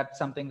that's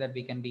something that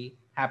we can be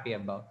happy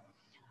about.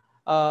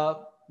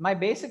 My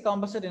basic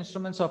composite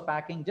instruments for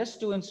packing, just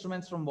 2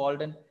 instruments from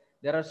Walden.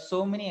 There are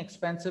so many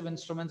expensive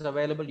instruments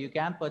available. You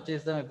can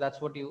purchase them if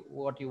that's what you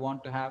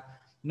want to have.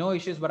 No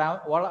issues. But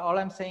all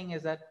I'm saying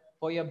is that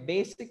for your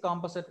basic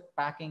composite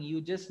packing,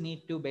 you just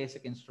need 2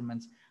 basic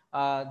instruments.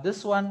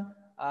 This one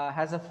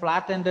has a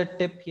flat-ended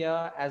tip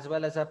here as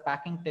well as a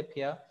packing tip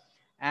here.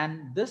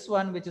 And this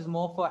one, which is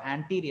more for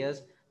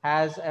anteriors,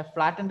 has a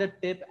flat-ended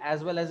tip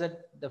as well as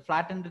the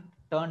flat-ended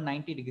turn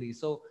 90 degrees.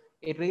 So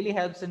it really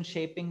helps in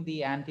shaping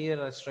the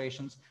anterior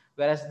restorations,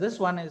 whereas this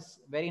one is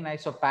very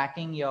nice for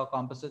packing your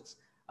composites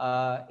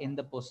in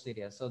the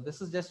posterior. So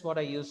this is just what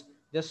I use,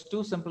 just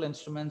 2 simple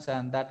instruments,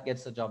 and that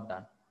gets the job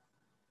done.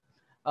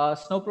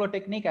 Snowplow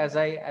technique, as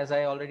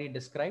I already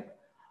described.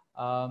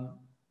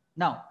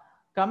 Now,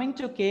 coming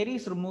to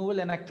caries removal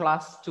in a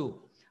class 2.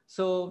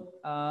 So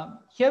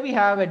here we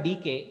have a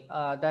decay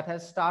that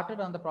has started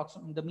on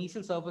the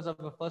mesial surface of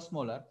the first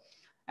molar.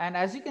 And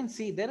as you can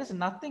see, there is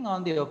nothing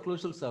on the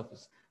occlusal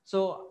surface.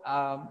 So,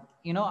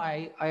 you know,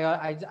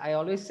 I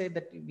always say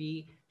that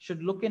we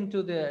should look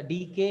into the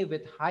decay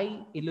with high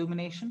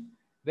illumination,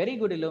 very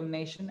good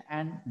illumination,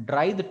 and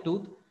dry the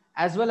tooth,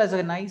 as well as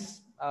a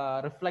nice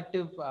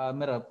reflective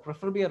mirror,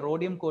 preferably a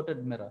rhodium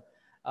coated mirror.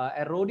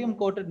 A rhodium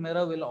coated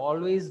mirror will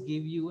always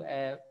give you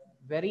a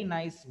very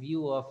nice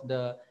view of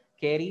the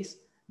caries.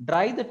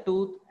 Dry the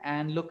tooth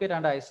and look it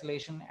under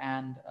isolation,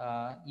 and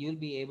you'll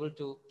be able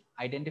to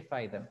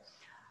identify them.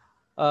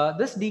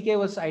 This decay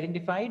was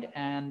identified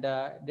and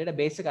did a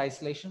basic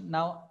isolation.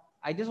 Now,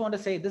 I just want to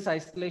say this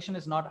isolation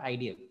is not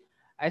ideal.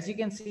 As you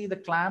can see, the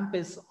clamp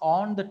is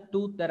on the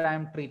tooth that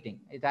I'm treating.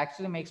 It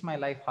actually makes my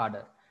life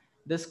harder.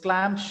 This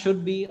clamp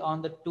should be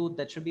on the tooth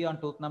that should be on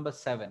tooth number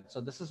 7.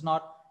 So this is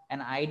not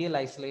an ideal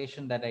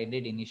isolation that I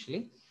did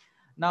initially.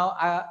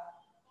 Now,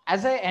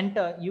 as I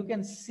enter, you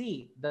can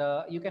see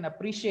you can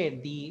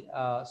appreciate the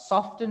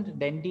softened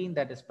dentine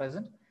that is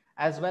present,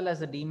 as well as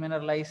the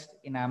demineralized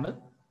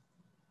enamel.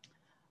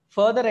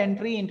 Further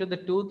entry into the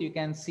tooth, you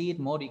can see it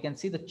more. You can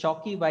see the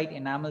chalky white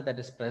enamel that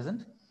is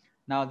present.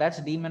 Now that's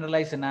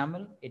demineralized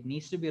enamel. It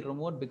needs to be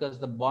removed because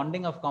the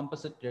bonding of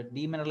composite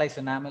demineralized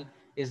enamel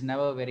is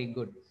never very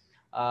good.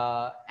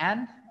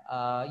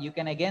 You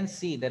can again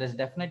see there is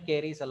definite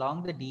caries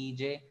along the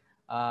DEJ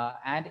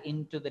and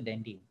into the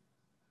dentine.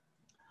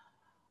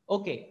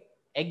 Okay,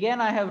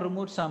 again, I have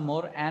removed some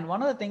more. And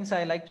one of the things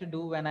I like to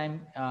do when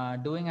I'm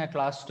doing a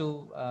class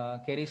 2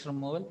 caries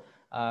removal,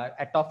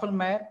 a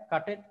Toffelmeyer,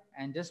 cut it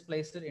and just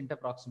place it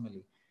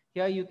interproximally.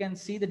 Here you can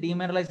see the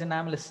demineralized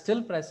enamel is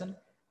still present,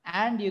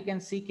 and you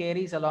can see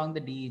caries along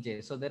the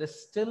DEJ. So there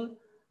is still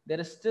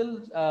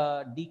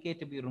decay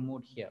to be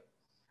removed here.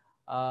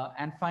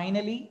 And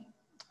finally,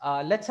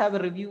 let's have a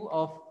review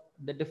of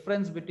the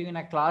difference between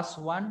a class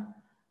 1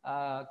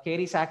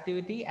 caries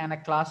activity and a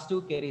class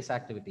 2 caries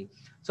activity.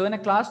 So in a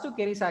class 2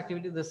 caries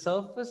activity, the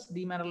surface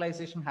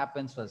demineralization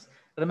happens first.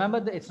 Remember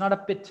that it's not a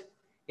pit,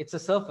 it's a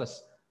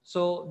surface.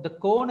 So the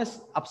cone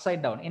is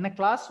upside down. In a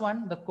class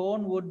 1, the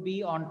cone would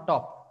be on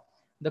top.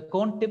 The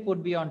cone tip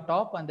would be on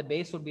top and the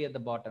base would be at the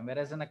bottom.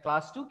 Whereas in a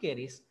class 2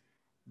 caries,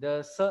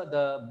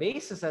 the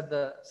base is at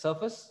the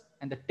surface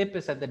and the tip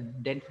is at the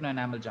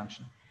dentino-enamel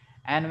junction.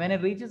 And when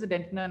it reaches the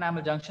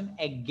dentino-enamel junction,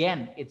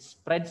 again, it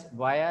spreads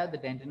via the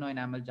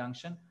dentino-enamel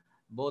junction,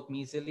 both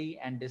mesially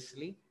and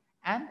distally,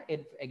 and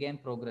it again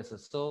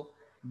progresses. So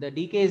the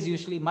decay is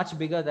usually much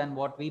bigger than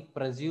what we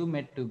presume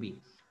it to be.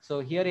 So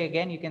here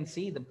again, you can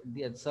see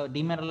so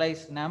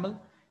demineralized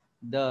enamel,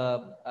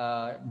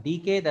 the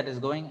decay that is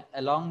going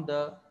along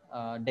the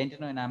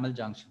dentino-enamel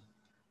junction.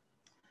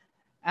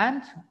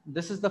 And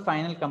this is the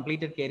final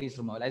completed caries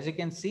removal. As you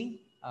can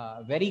see,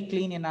 very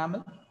clean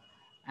enamel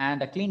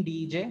and a clean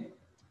DEJ,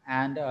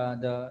 and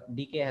the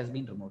decay has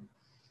been removed.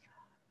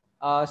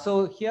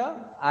 So here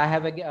I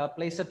have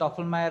placed a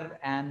Toffelmeyer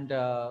and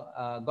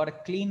got a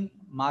clean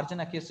margin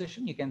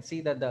acquisition. You can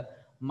see that the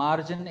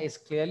margin is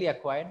clearly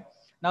acquired.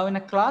 Now in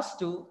a class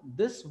 2,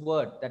 this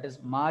word, that is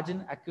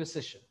margin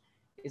acquisition,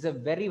 is a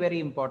very, very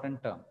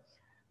important term,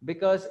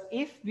 because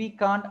if we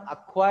can't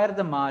acquire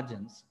the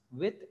margins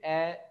with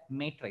a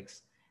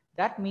matrix,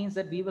 that means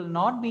that we will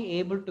not be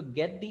able to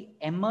get the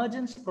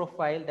emergence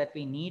profile that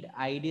we need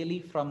ideally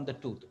from the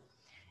tooth.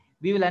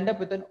 We will end up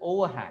with an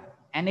overhang.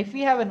 And if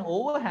we have an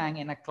overhang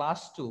in a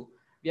class 2,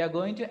 we are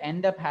going to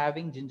end up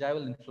having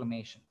gingival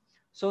inflammation.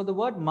 So the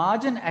word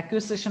margin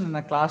acquisition in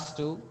a class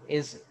 2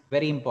 is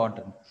very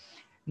important.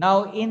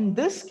 Now, in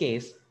this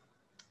case,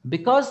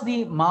 because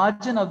the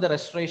margin of the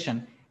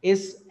restoration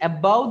is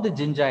above the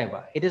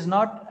gingiva, it is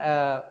not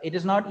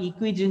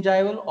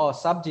equigingival or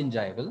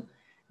subgingival,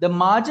 the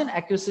margin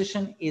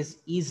acquisition is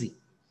easy.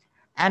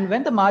 And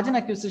when the margin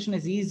acquisition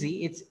is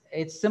easy,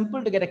 it's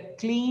simple to get a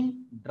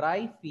clean,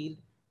 dry field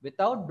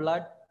without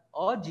blood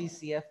or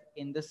GCF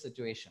in this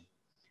situation.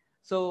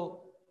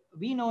 So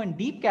we know in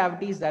deep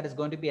cavities that is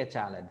going to be a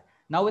challenge.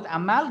 Now with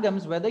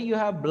amalgams, whether you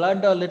have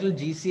blood or little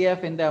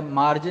GCF in the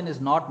margin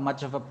is not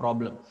much of a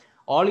problem.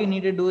 All you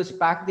need to do is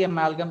pack the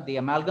amalgam. The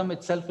amalgam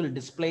itself will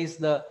displace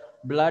the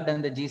blood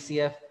and the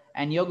GCF,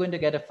 and you're going to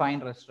get a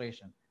fine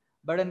restoration.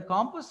 But in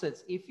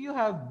composites, if you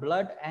have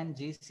blood and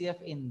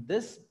GCF in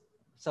this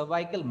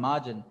cervical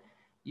margin,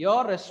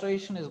 your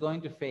restoration is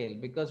going to fail,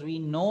 because we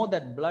know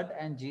that blood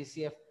and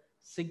GCF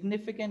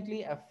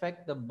significantly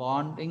affect the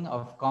bonding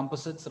of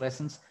composites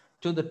resins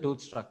to the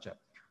tooth structure.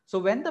 So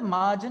when the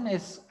margin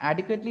is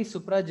adequately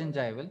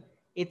supragingival,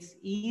 it's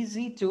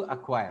easy to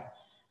acquire.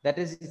 That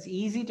is, it's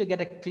easy to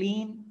get a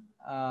clean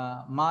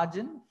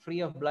margin free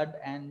of blood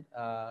and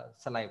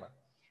saliva.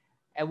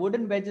 A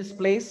wooden wedge is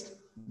placed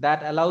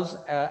that allows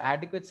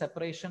adequate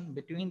separation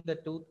between the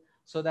tooth,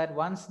 so that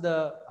once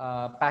the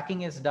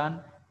packing is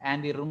done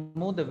and we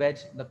remove the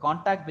wedge, the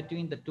contact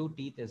between the two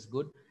teeth is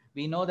good.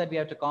 We know that we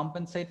have to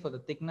compensate for the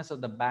thickness of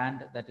the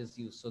band that is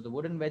used. So the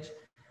wooden wedge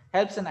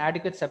helps in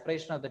adequate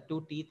separation of the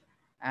two teeth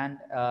and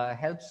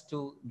helps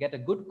to get a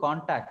good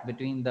contact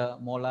between the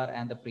molar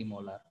and the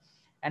premolar.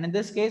 And in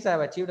this case, I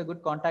have achieved a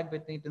good contact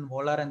between the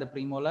molar and the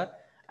premolar.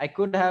 I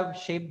could have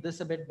shaped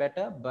this a bit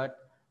better, but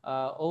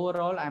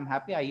overall, I'm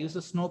happy. I use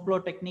a snow plow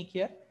technique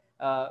here.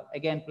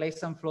 Again, place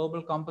some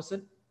flowable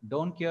composite,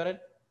 don't cure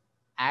it,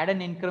 add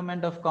an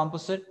increment of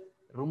composite,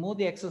 remove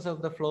the excess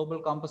of the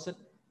flowable composite,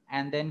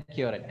 and then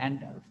cure it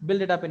and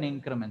build it up in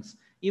increments.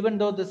 Even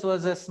though this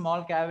was a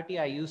small cavity,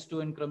 I used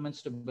 2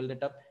 increments to build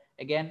it up.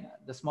 Again,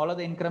 the smaller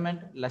the increment,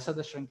 lesser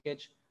the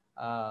shrinkage.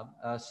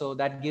 So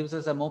that gives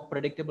us a more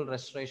predictable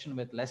restoration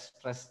with less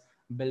stress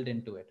built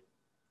into it.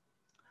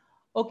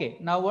 Okay,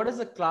 now what is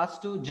the class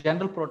 2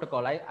 general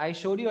protocol? I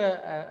showed you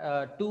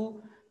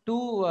two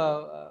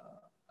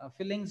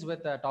fillings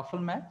with a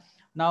Toffelmeyer.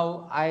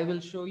 Now I will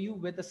show you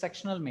with a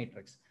sectional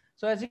matrix.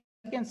 So as you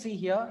can see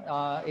here,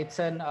 it's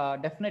an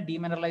definite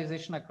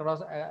demineralization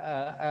across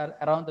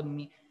around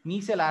the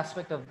mesial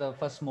aspect of the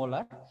first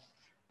molar.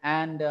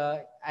 And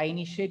I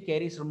initiate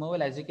caries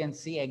removal. As you can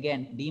see,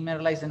 again,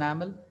 demineralized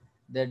enamel,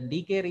 the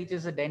decay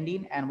reaches the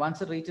dentine, and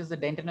once it reaches the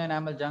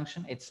dentino-enamel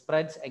junction, it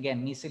spreads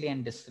again mesially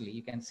and distally.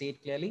 You can see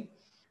it clearly.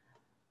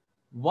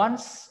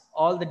 Once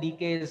all the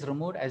decay is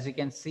removed, as you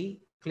can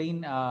see,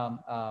 clean,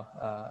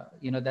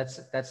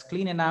 that's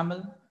clean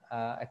enamel,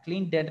 a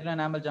clean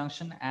dentino-enamel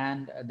junction,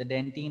 and the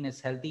dentine is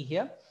healthy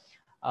here.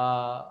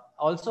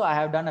 Also, I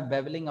have done a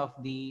beveling of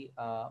the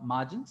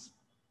margins.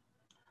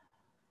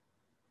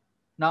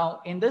 Now,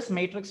 in this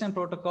matrixing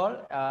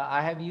protocol,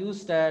 I have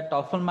used a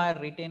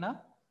Toffelmeyer retainer.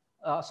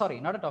 Sorry,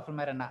 not a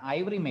Toffelmeyer, an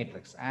ivory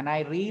matrix. And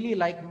I really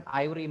like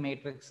ivory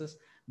matrices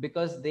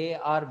because they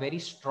are very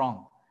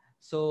strong.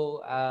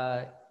 So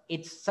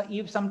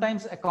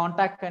sometimes a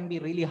contact can be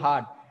really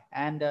hard.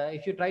 And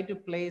if you try to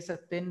place a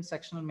thin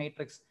sectional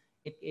matrix,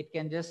 it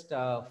can just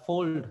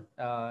fold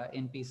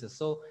in pieces.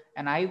 So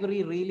an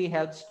ivory really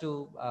helps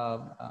to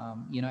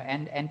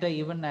and enter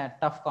even a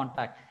tough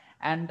contact.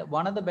 And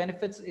one of the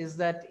benefits is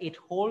that it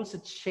holds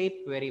its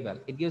shape very well.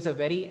 It gives a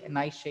very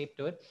nice shape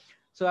to it.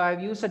 So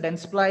I've used a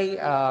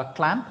Dentsply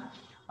clamp,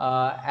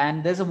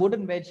 and there's a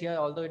wooden wedge here,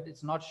 although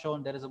it's not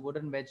shown. There is a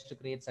wooden wedge to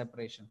create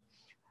separation.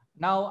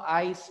 Now,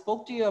 I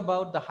spoke to you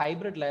about the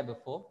hybrid layer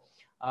before.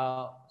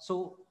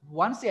 So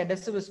once the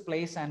adhesive is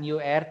placed and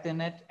you air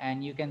thin it,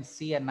 and you can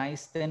see a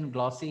nice thin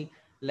glossy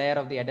layer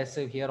of the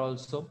adhesive here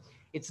also,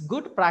 it's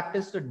good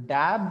practice to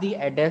dab the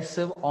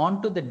adhesive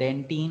onto the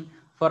dentine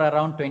for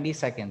around 20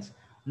 seconds.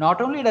 Not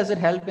only does it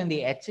help in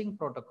the etching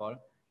protocol,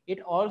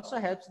 it also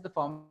helps the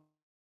formation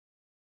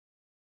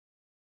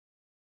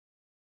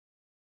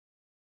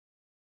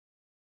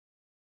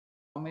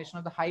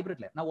of the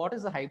hybrid layer. Now, what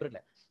is the hybrid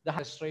layer? The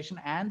hybrid layer is the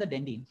adhesive enters into the dentinal tubules of the restoration and the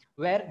dentine,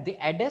 where the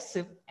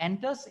adhesive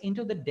enters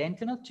into the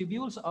dentinal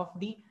tubules of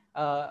the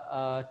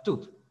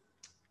tooth,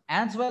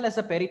 as well as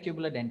the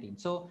peritubular dentine.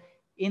 So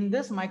in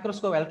this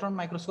microscope, electron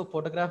microscope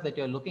photograph that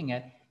you're looking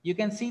at, you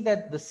can see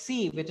that the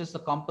C, which is the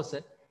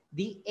composite,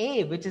 the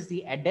A, which is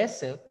the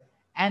adhesive,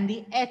 and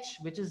the H,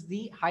 which is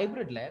the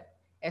hybrid layer.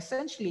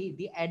 Essentially,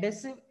 the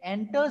adhesive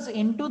enters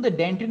into the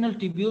dentinal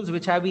tubules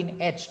which have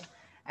been etched,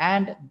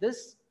 and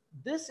this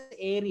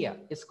area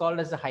is called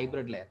as the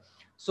hybrid layer.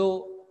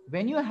 So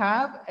when you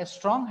have a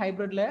strong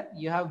hybrid layer,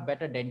 you have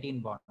better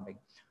dentine bonding.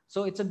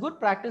 So it's a good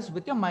practice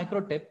with your micro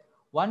tip.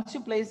 Once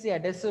you place the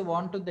adhesive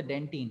onto the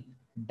dentine,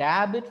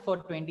 dab it for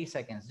 20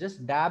 seconds.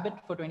 Just dab it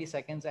for 20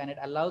 seconds, and it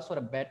allows for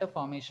a better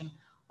formation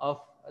of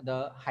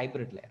the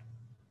hybrid layer.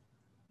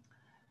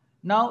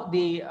 Now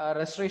the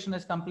restoration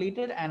is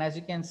completed, and as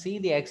you can see,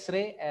 the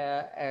X-ray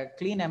a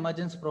clean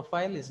emergence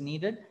profile is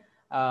needed,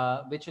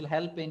 which will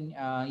help in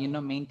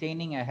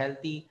maintaining a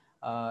healthy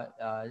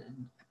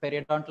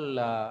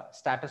periodontal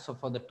status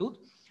for the tooth.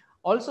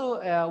 Also,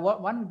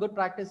 one good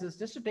practice is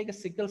just to take a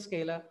sickle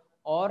scaler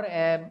or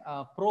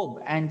a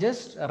probe and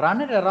just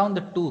run it around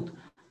the tooth,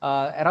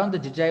 around the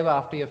gingiva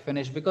after you're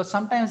finished, because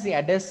sometimes the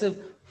adhesive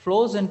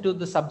flows into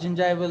the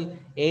subgingival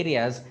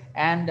areas,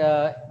 and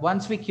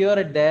once we cure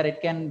it there,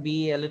 it can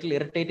be a little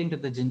irritating to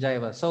the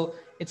gingiva. So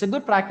it's a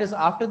good practice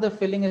after the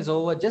filling is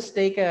over, just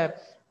take a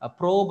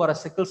probe or a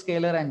sickle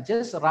scaler and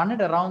just run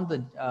it around the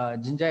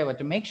gingiva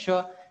to make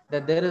sure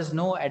that there is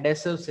no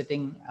adhesive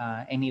sitting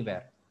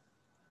anywhere.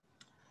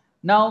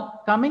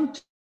 Now, coming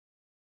to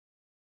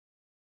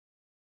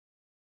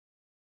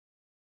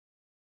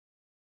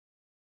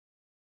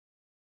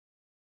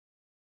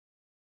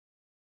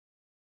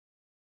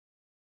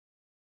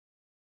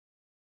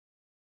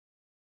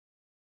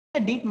a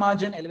deep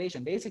margin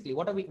elevation, basically,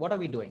 what are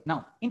we doing?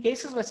 Now, in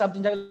cases where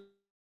subgingival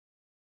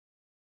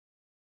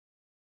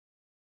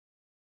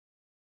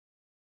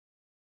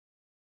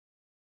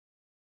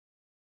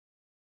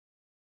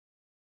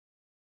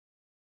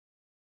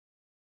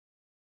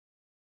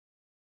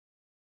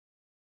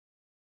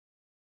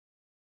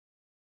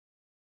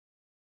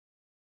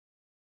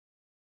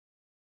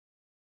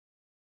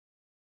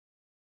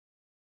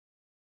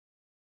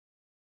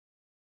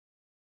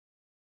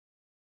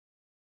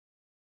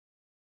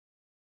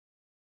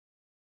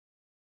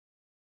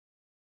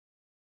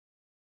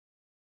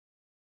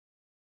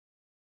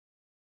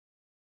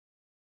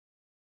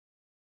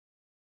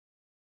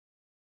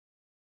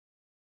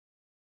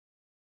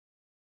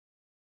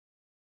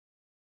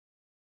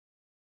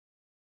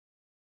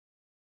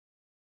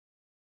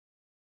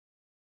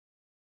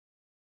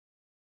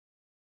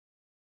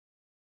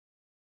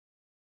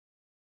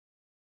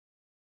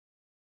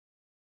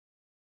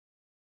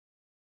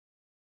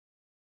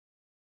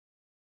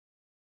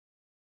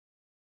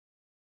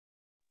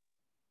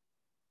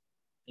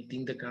I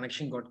think the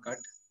connection got cut.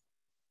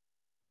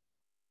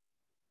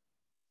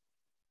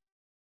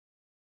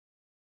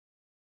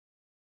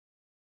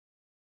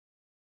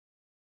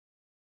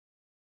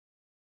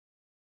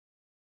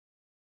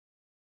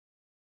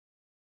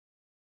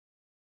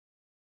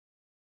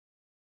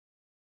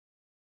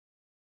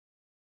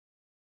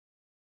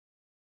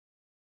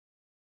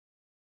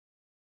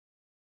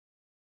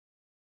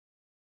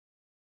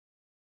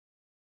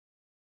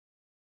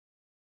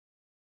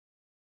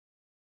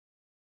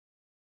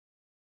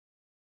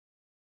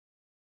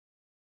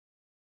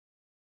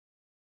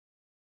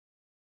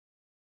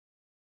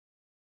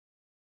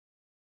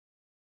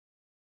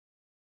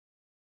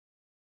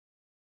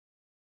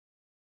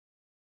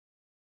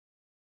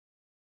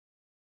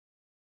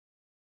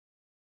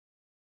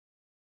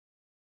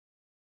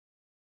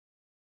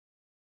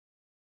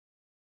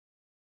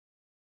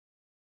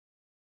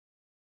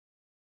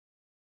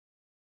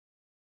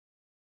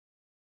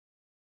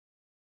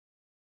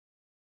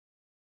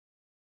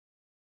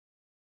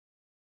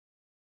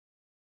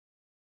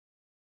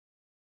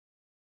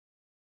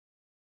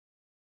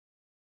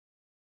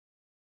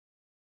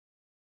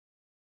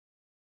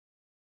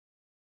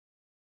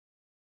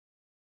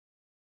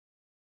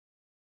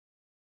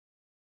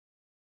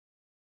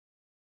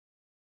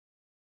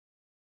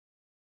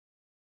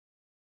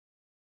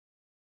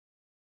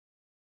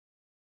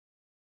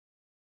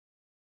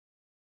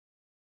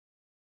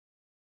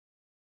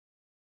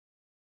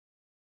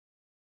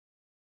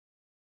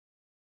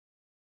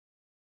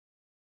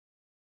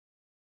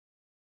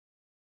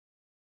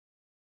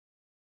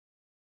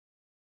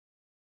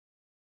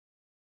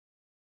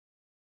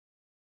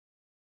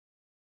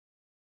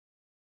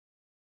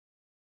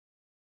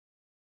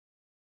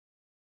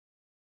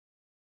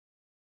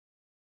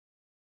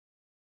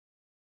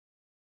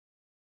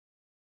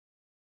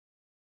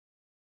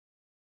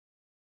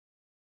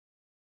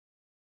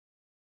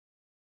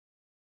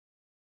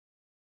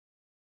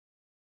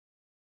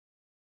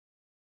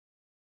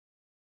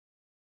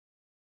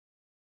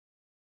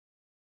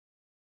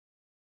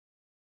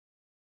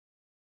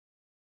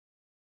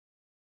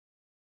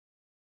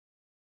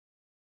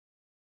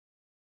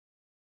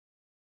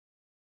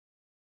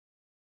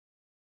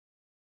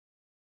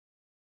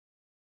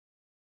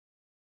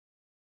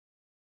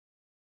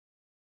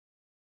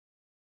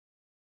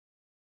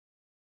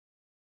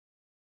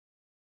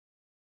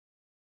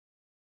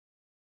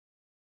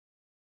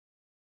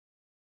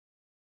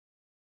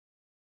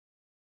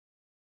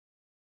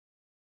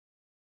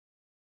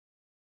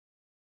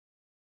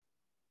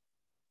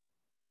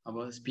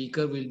 Our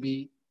speaker will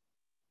be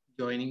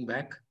joining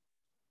back.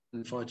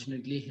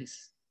 Unfortunately,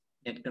 his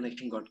net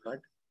connection got cut.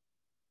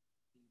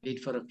 Wait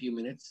for a few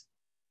minutes.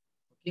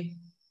 Okay.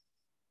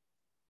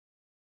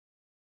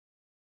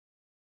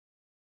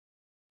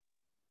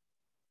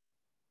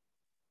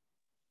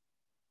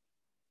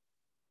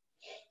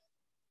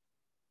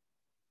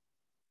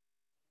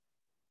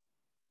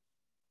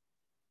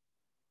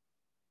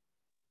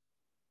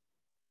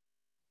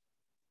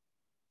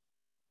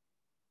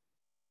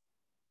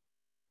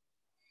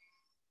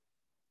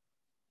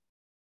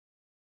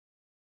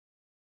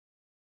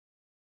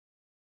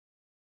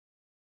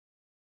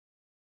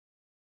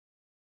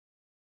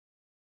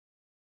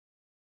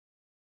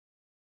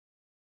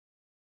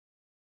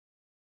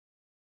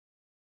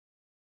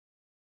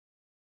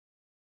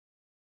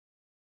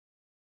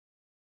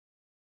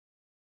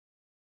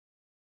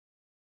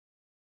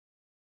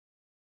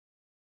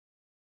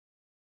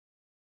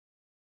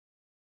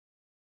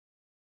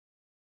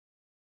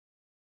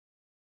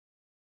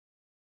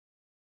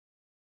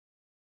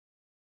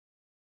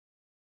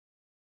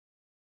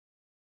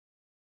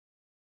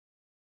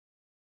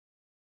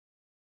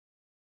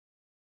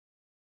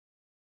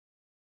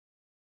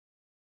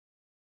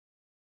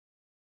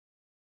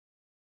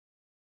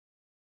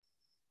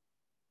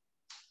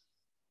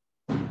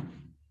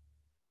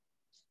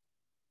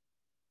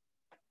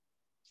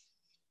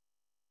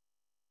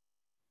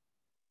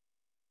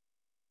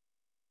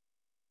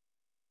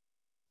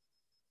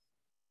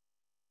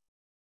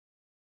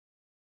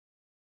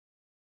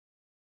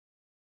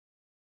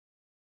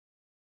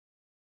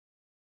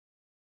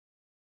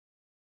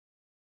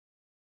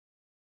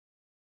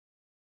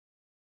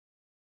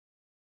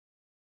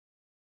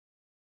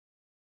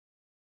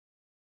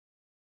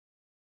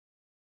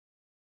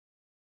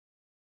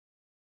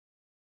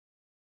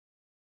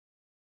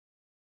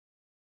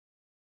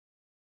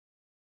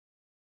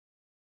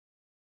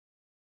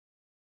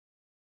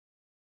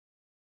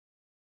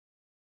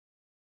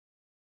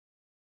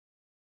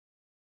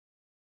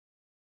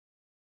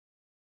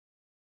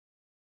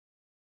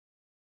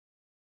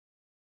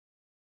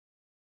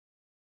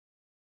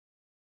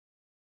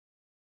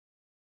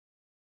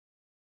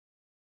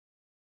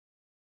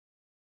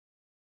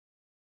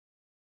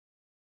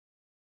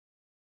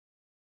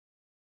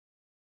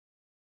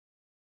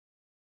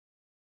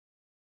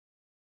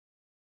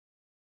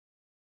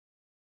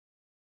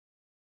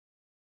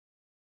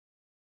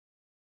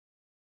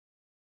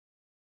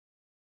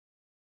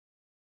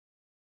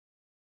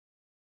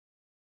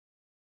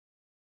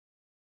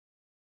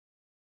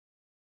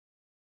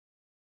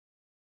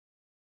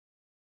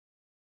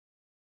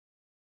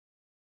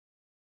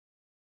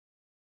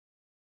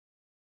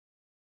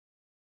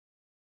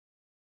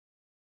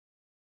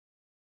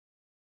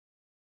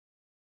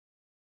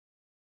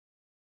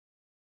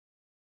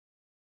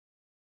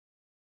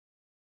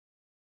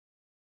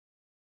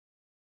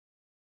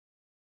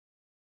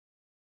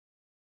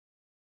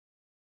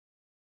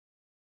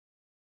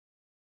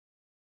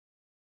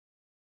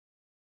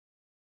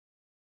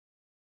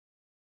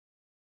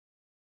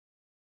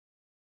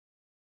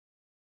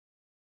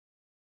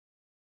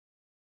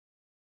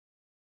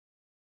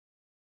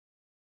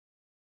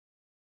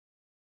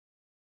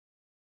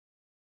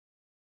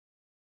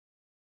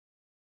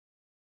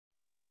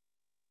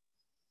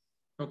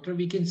 Doctor,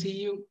 we can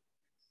see you.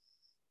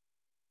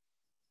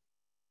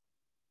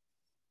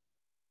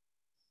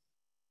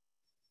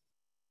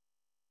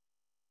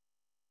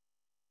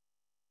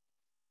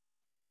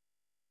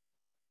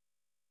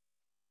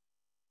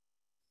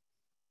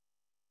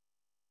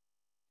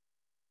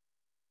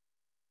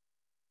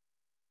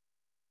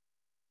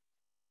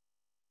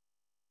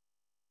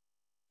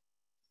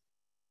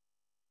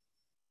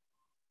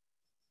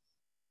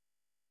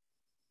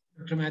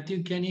 Dr.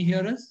 Mathew, can you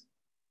hear us?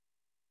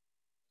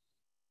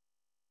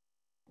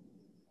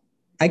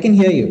 I can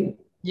hear you.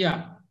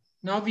 Yeah,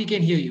 now we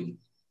can hear you.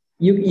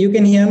 You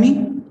can hear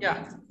me?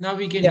 Yeah, now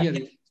we can hear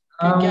you.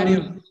 Carry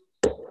on.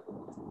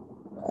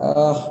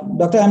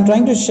 Doctor, I'm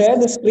trying to share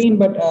the screen,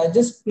 but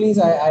just please,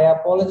 I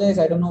apologize.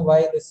 I don't know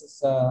why this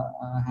is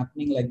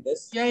happening like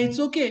this. Yeah, it's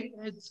okay.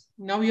 It's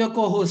now your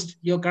co-host.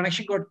 Your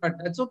connection got cut.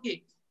 That's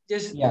okay.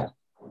 Just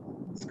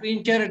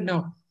screen share it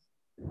now.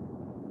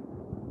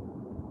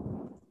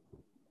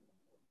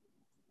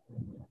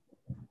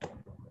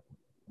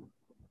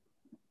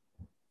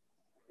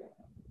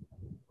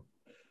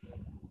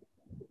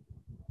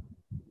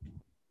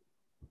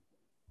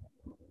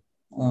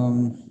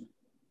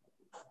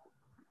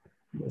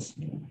 Yes.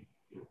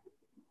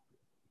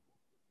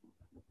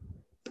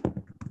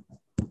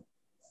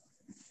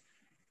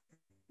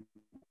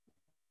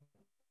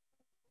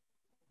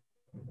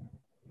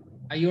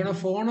 Are you on a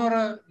phone or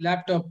a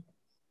laptop?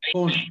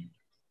 Phone.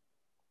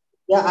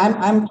 Yeah,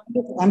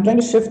 I'm trying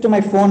to shift to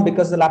my phone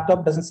because the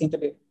laptop doesn't seem to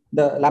be,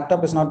 the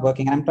laptop is not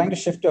working, and I'm trying to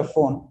shift to a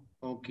phone.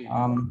 Okay.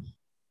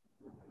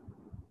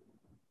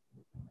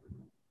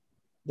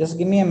 Just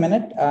give me a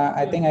minute.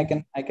 I think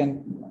I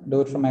can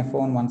do it from my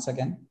phone once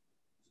again.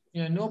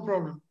 Yeah, no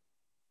problem.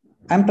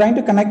 I'm trying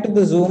to connect to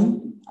the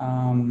Zoom.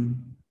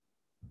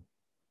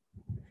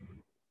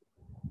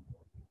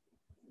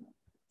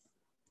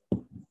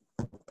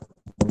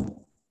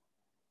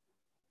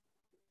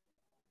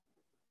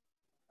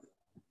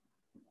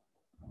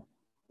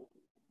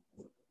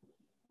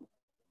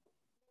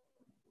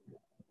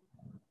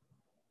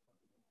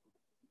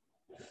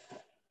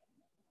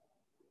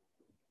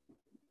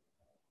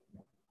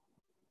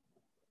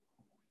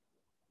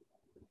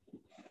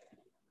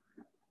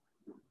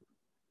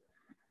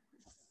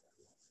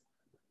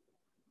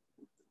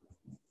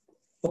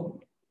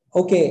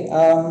 Okay.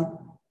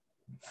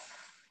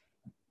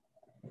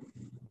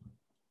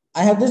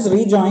 I have just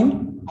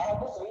rejoined.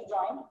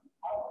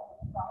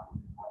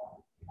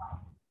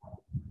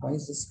 Why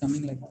is this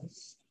coming like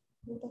this?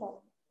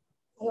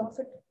 I off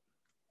it.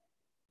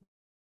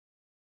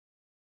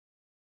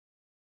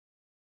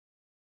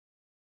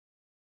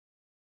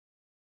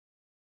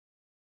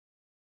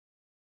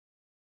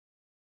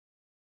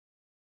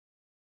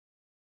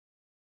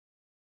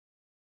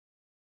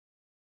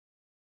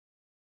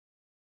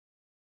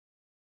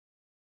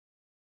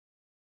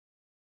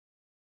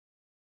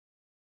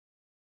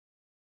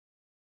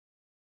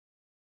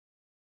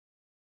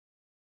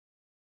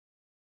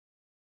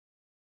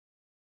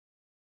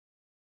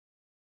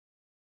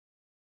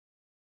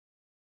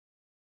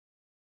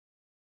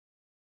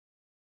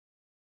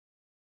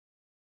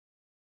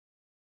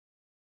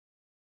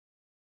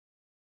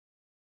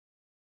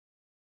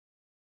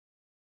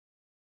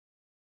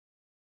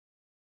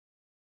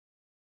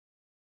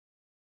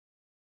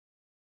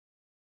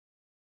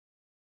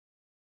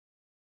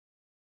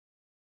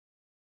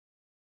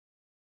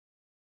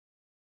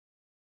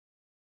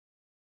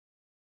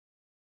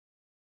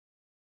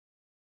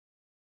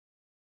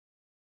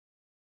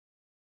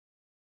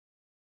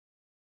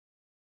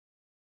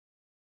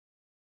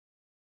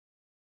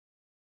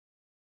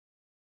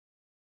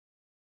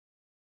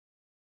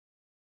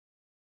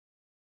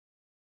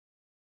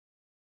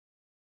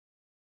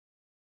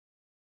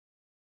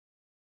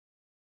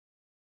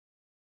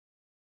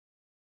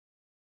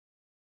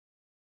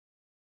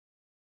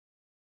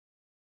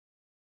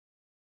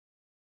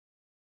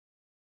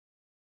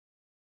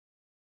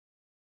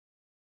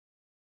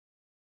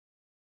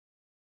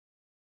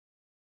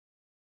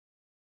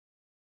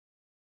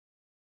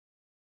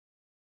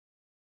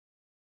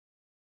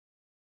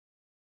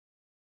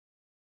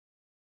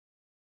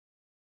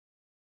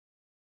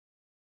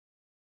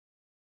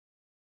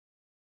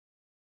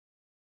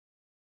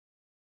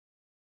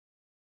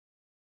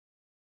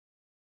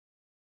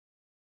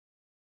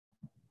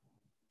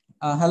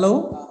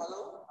 Hello,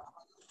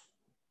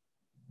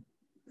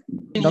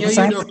 We can Dr. hear you,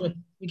 Science. doctor.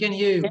 We can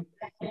hear you.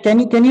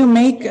 Can you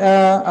make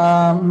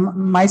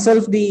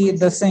myself the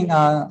thing?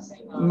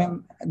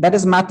 That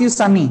is Mathew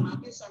Sunny.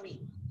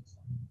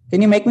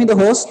 Can you make me the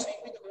host?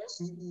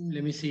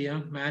 Let me see.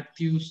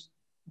 Matthews.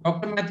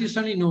 Dr. Matthew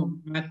Sunny? No,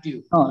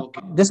 Matthew. No,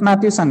 Okay. just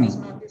Mathew Sunny.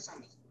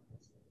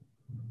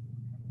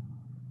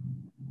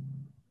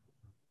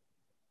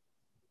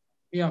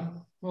 Yeah.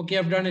 Okay,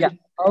 I've done it. Yeah.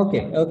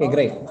 Okay. Okay.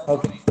 Great.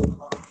 Okay.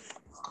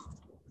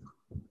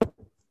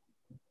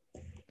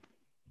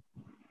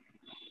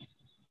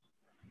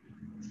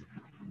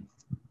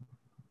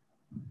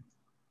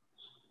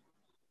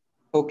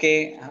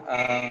 Okay.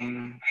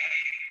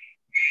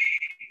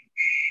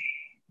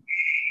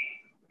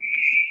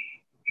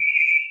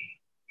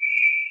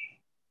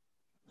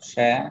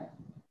 Share.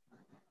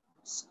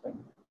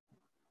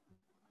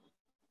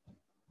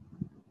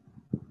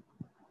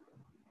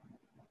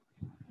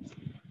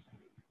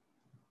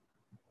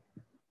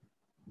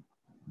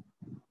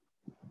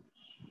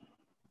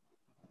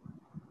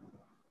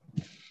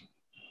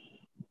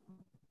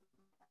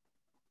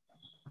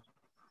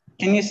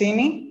 Can you see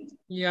me?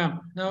 Yeah.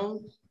 Now.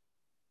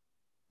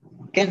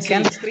 Can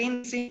the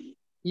screen see?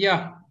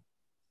 Yeah.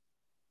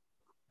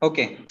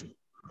 Okay.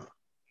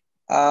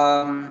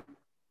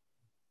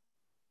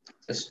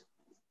 Just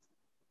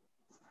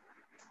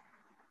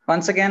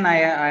once again,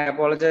 I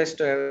apologize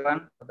to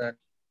everyone for that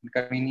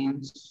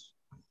inconvenience.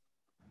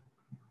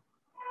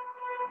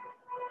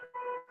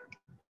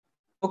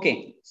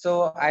 Okay,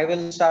 so I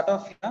will start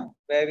off here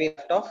where we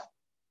left off.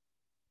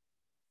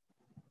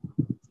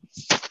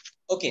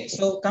 Okay,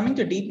 so coming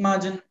to deep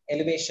margin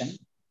elevation.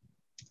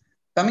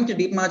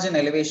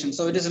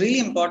 So it is really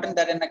important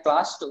that in a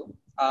class 2,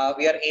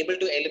 we are able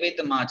to elevate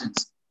the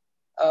margins.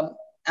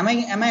 Am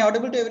I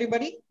audible to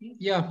everybody?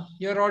 Yeah,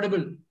 you're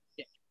audible.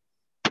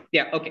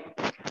 Yeah. Okay.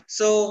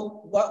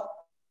 So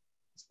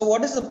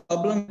what is the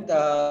problem with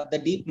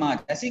the deep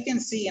margin? As you can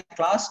see in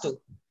class 2,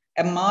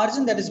 a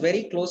margin that is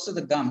very close to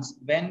the gums,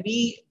 when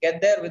we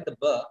get there with the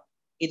burr,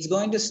 it's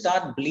going to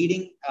start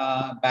bleeding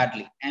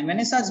badly. And when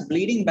it starts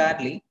bleeding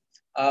badly,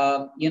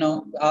 our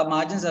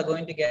margins are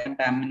going to get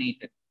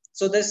contaminated.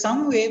 So there's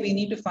some way we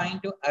need to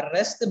find to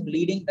arrest the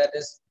bleeding that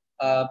is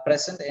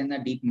present in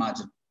a deep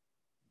margin.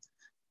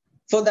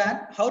 For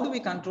that, how do we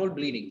control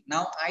bleeding?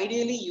 Now,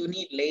 ideally, you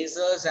need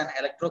lasers and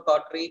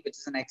electrocautery, which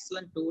is an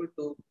excellent tool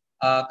to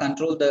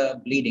control the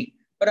bleeding.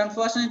 But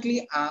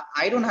unfortunately,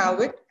 I don't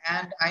have it.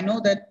 And I know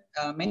that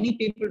many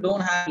people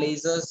don't have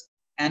lasers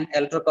and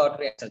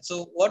electrocautery.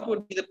 So what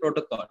would be the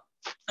protocol?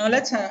 Now,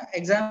 let's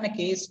examine a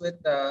case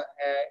with a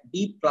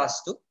deep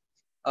class 2.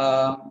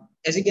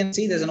 As you can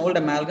see, there's an old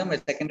amalgam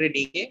with secondary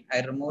decay.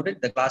 I removed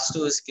it. The class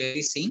 2 is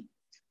clearly seen.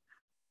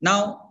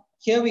 Now,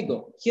 here we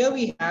go. Here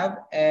we have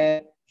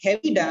a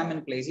heavy dam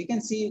in place. You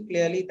can see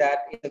clearly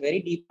that it's a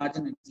very deep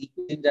margin. It's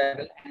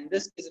equigingival, and in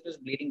this case, it was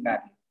bleeding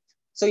badly.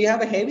 So you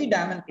have a heavy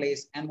dam in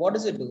place, and what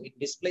does it do? It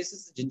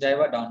displaces the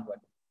gingiva downward.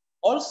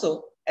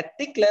 Also, a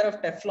thick layer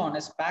of Teflon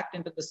is packed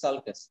into the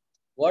sulcus.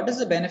 what is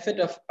the benefit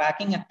of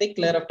packing a thick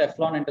layer of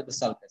Teflon into the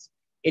sulcus?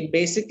 It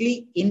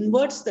basically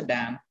inverts the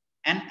dam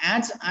and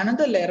adds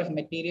another layer of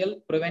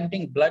material,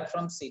 preventing blood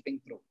from seeping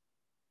through.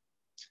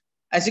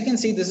 As you can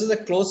see, this is a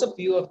close-up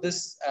view of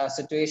this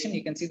situation.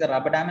 You can see the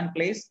rubber dam in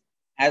place,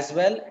 as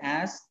well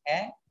as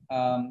a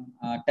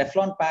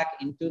Teflon pack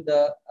into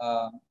the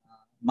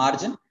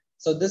margin.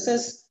 So this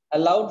is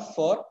allowed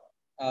for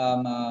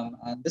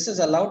this is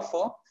allowed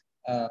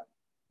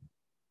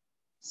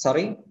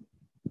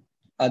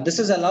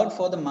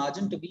for the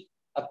margin to be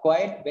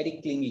acquired very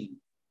cleanly.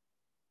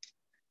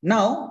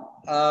 Now,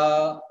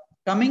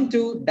 coming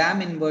to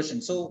dam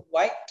inversion. So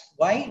why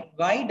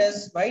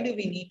do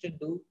we need to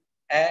do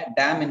a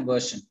dam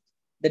inversion?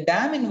 The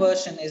dam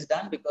inversion is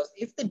done because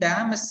if the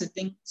dam is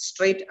sitting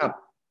straight up,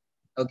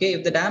 okay,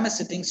 if the dam is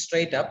sitting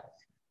straight up,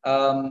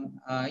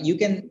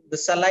 the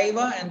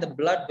saliva and the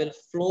blood will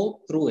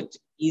flow through it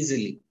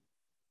easily.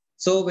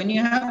 So when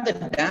you have the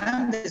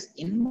dam that is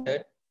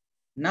inverted,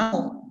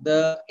 now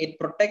it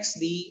protects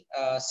the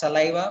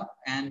saliva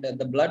and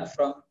the blood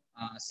from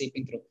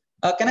seeping through.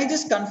 Can I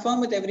just confirm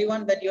with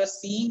everyone that you are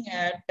seeing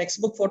a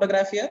textbook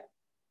photograph here?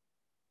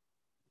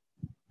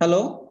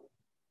 Hello?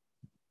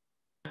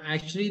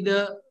 Actually,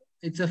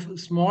 it's a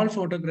small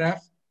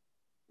photograph.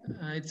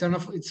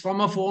 It's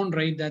from a phone,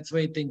 right? That's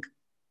why I think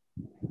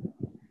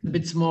a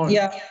bit small.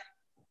 Yeah.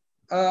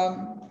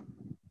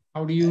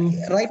 How do you?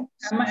 Right.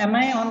 Am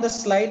I on the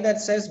slide that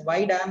says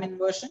why dam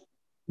inversion?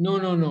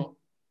 No.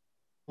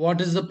 What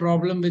is the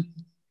problem with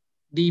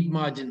deep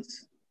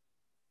margins?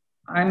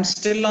 I'm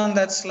still on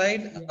that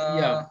slide.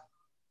 Yeah.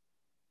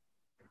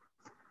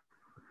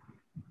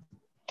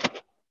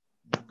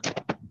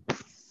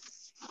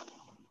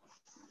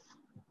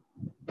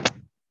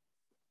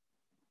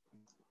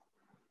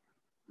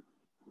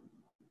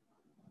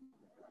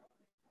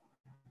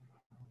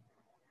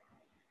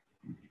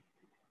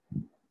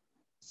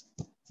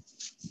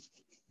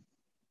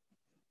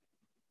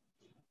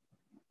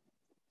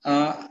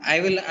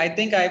 I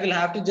think I will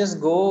have to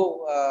just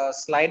go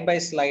slide by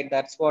slide.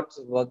 That's what's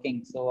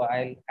working. So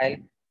I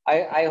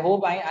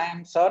hope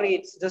I'm sorry.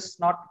 It's just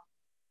not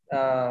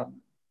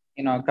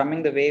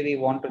coming the way we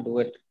want to do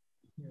it.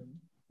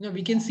 No,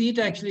 we can see it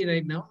actually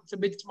right now. It's a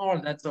bit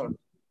small. That's all.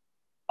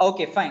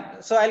 Okay, fine.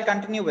 So I'll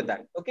continue with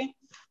that. Okay.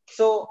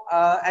 So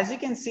as you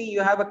can see,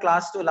 you have a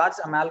class 2, large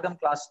amalgam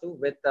class 2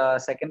 with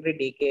secondary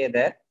decay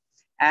there.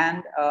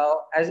 And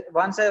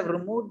once I've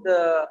removed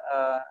the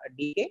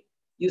decay,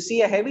 you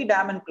see a heavy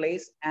dam in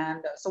place.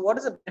 And so what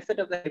is the benefit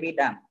of the heavy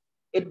dam?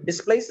 It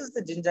displaces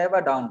the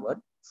gingiva downward.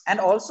 And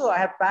also I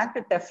have packed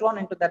a Teflon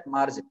into that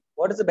margin.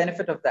 What is the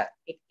benefit of that?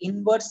 It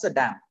inverts the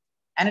dam.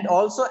 And it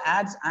also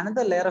adds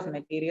another layer of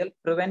material,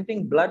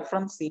 preventing blood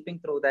from seeping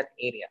through that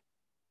area.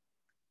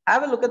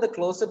 Have a look at the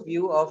close-up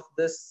view of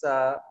this,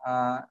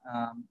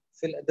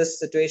 this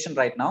situation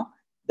right now.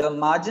 The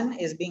margin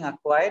is being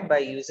acquired by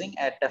using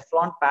a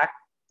Teflon pack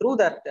through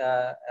that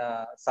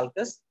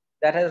sulcus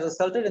that has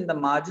resulted in the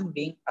margin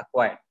being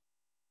acquired.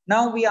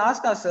 Now we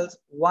ask ourselves,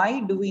 why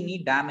do we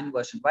need dam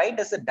inversion? Why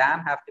does the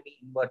dam have to be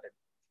inverted?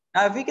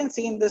 Now, if we can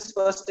see in this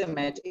first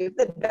image, if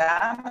the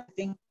dam is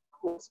sitting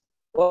upwards,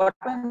 what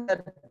happens is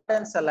that blood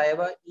and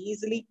saliva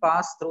easily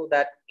pass through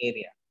that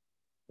area.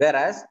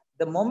 Whereas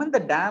the moment the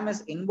dam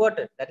is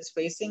inverted, that is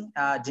facing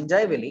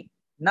gingivally,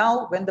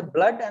 now when the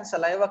blood and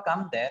saliva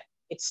come there,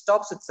 it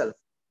stops itself.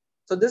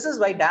 So this is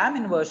why dam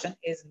inversion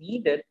is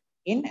needed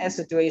in a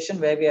situation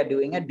where we are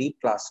doing a deep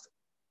class 2.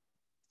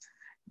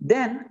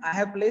 Then I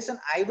have placed an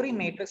ivory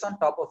matrix on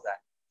top of that.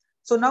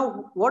 So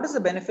now what is the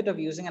benefit of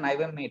using an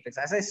ivory matrix?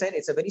 As I said,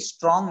 it's a very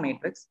strong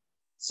matrix.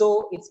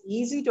 So it's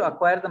easy to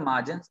acquire the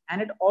margins,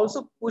 and it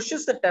also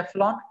pushes the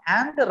Teflon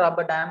and the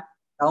rubber dam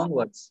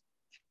downwards.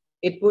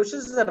 It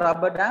pushes the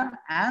rubber dam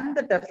and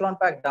the Teflon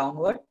pack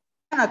downward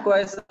and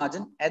acquires the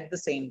margin at the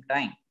same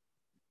time.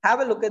 Have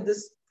a look at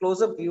this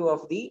close-up view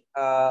of the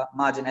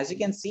margin. As you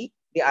can see,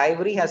 the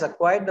ivory has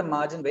acquired the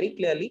margin very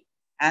clearly,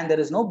 and there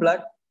is no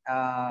blood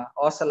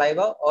or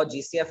saliva or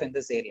GCF in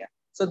this area.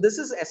 So this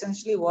is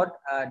essentially what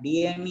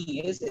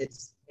DME is.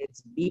 It's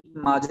deep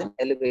margin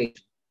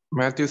elevation.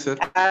 Mathew, sir.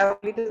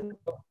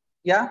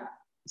 Yeah.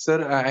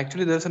 Sir,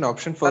 actually, there's an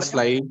option for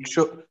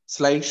slideshow.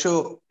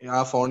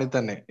 Phone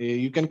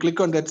you can click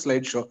on that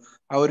slideshow.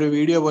 Our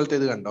video volte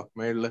idu kando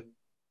mail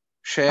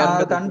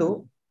share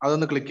kandu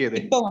adonnu click cheyide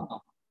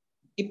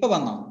ipo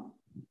vanno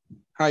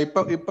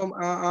ippam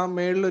aa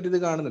mail oru idu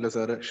കാണുന്നില്ല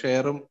sir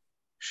share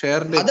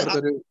ന്റെ ഇപ്പുറത്ത്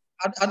ഒരു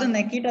അത്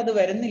നെക്കിയിട്ട് അത്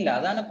വരുന്നില്ല,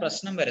 അതാണ്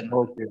പ്രശ്നം വരുന്നത്.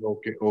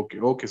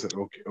 ഓക്കെ സർ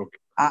ഓക്കെ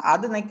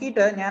അത്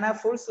നെക്കിയിട്ട് ഞാൻ ആ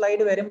ഫുൾ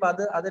സ്ലൈഡ് വരുമ്പോ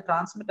അത്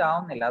ട്രാൻസ്മിറ്റ്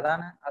ആവുന്നില്ല,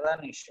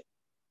 അതാണ് issue.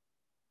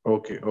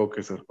 Okay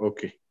sir,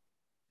 okay.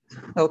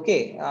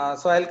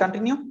 So I'll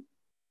continue.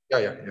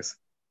 Yes.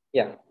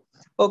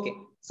 Okay,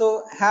 so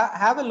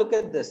have a look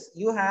at this.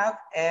 You have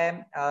a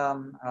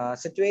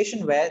situation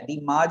where the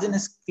margin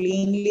is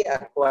cleanly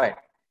acquired.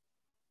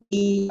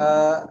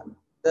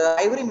 The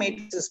ivory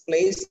matrix is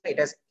placed. It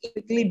has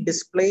quickly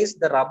displaced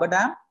the rubber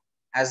dam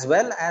as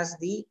well as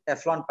the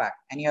Teflon pack,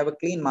 and you have a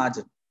clean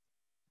margin.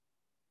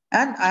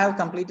 And I have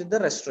completed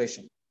the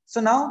restoration. So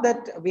now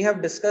that we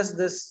have discussed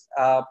this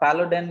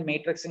Paladin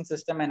matrixing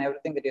system and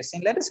everything that you're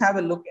seeing, let us have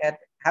a look at,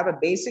 have a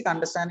basic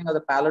understanding of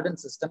the Paladin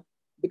system,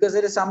 because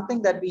it is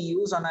something that we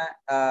use on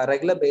a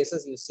regular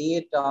basis. You see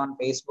it on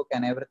Facebook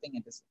and everything.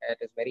 It is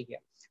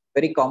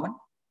very common.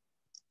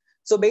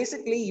 So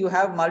basically, you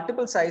have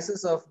multiple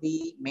sizes of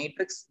the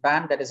matrix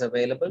band that is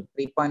available: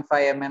 3.5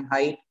 mm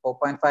height,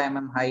 4.5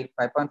 mm height,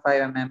 5.5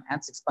 mm,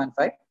 and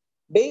 6.5,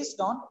 based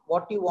on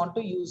what you want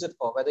to use it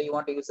for, whether you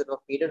want to use it for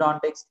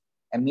pedodontics,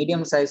 a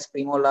medium-sized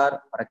premolar,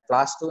 or a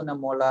class 2 in a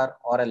molar,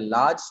 or a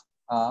large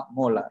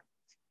molar.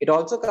 It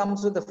also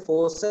comes with a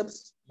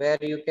forceps where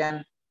you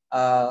can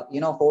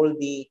hold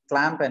the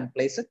clamp and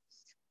place it.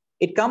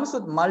 It comes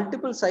with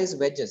multiple size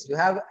wedges. You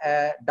have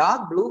a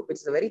dark blue, which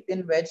is a very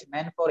thin wedge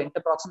meant for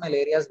interproximal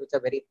areas, which are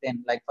very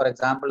thin. Like for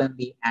example, in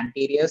the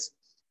anteriors,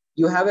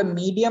 you have a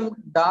medium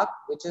dark,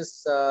 which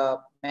is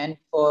meant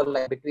for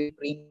like between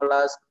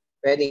premolars,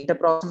 where the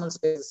interproximal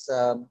space is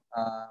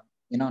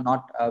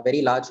not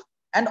very large.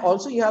 And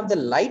also you have the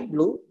light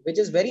blue, which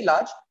is very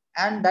large,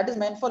 and that is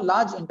meant for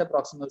large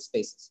interproximal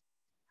spaces.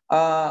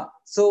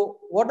 So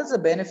what is the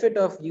benefit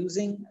of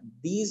using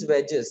these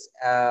wedges?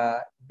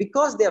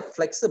 Because they are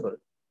flexible,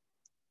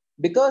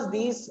 because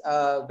these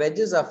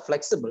wedges are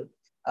flexible,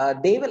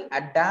 they will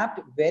adapt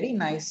very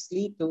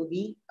nicely to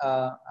the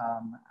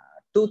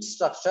tooth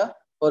structure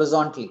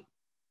horizontally.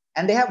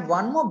 And they have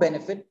one more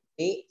benefit: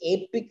 they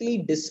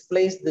apically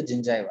displace the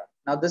gingiva.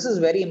 Now, this is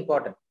very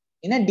important.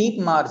 In a deep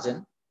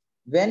margin,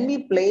 when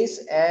we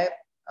place a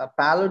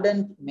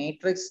Paladin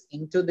matrix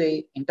into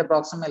the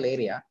interproximal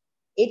area,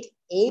 it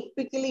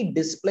apically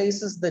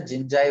displaces the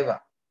gingiva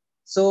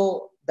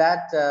so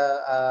that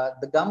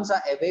the gums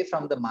are away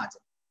from the margin,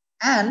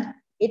 and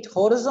it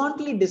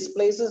horizontally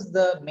displaces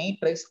the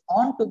matrix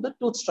onto the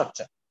tooth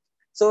structure.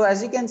 So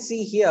as you can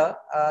see here,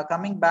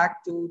 coming back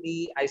to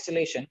the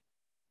isolation,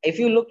 if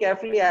you look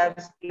carefully, I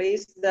have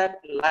placed that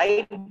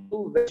light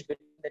blue wedge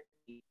between the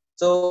teeth.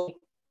 So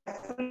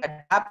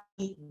adapt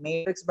the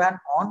matrix band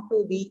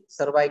onto the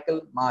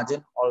cervical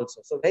margin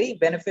also. So very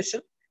beneficial.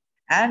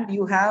 And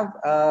you have,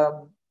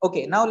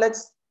 okay, now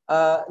let's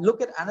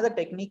look at another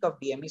technique of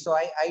DME. So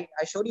I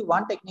showed you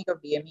one technique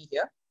of DME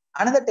here.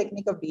 Another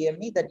technique of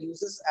DME that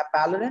uses a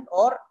Paladin,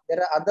 or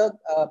there are other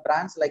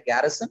brands like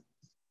Garrison.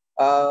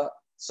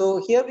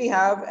 So here we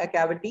have a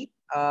cavity.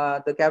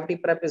 The cavity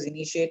prep is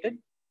initiated.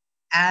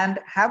 And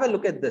have a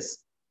look at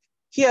this.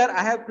 Here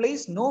I have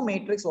placed no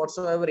matrix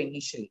whatsoever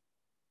initially.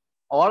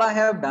 All I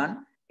have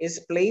done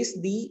is place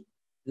the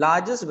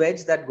largest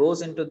wedge that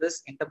goes into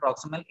this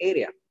interproximal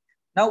area.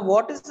 Now,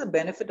 what is the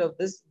benefit of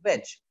this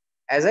wedge?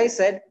 As I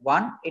said,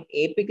 one, it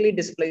apically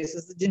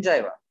displaces the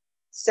gingiva.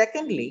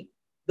 Secondly,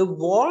 the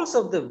walls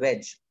of the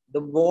wedge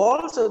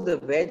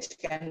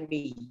can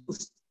be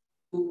used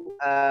to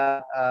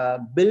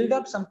build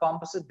up some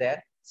composite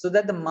there so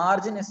that the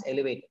margin is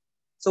elevated.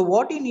 So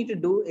what you need to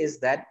do is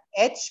that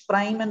etch,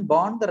 prime, and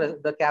bond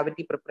the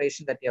cavity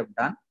preparation that you have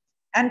done,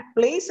 and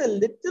place a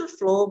little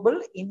flowable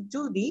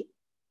into the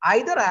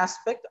either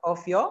aspect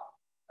of your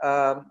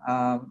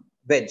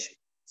wedge.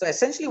 So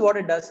essentially what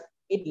it does,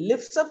 it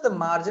lifts up the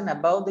margin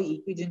above the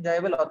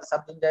equigingival or the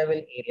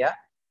subgingival area.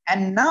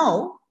 And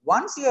now,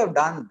 once you have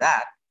done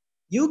that,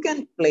 you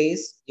can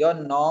place your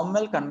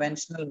normal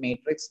conventional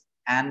matrix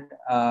and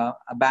a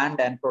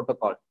band and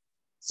protocol.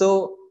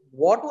 So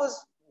what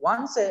was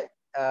once a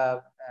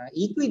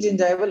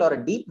equigingival or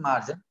a deep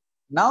margin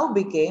now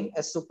became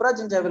a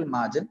supragingival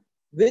margin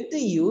with the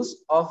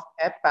use of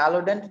a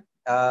Paladin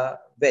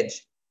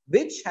wedge,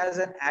 which has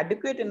an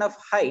adequate enough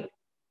height,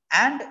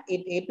 and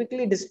it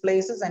apically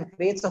displaces and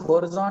creates a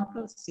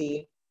horizontal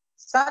seal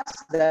such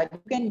that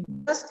you can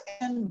just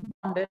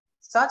bond it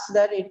such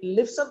that it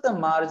lifts up the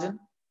margin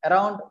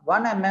around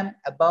 1 mm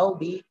above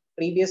the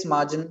previous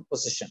margin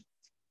position.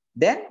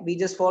 Then we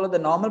just follow the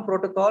normal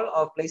protocol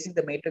of placing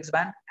the matrix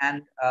band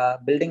and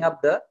building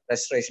up the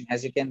restoration,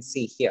 as you can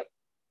see here.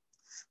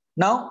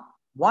 Now,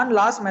 one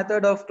last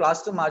method of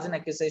class 2 margin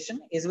acquisition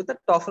is with a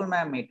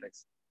Toffelmayer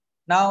matrix.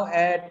 Now,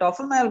 a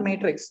Toffelmayer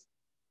matrix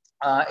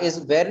is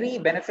very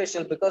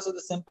beneficial because of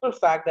the simple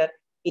fact that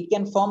it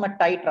can form a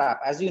tight wrap.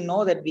 As you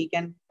know that we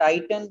can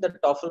tighten the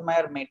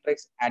Toffelmayer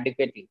matrix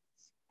adequately.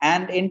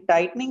 And in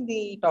tightening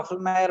the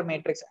Toffelmayer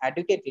matrix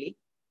adequately,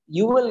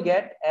 you will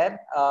get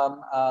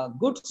a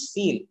good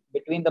seal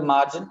between the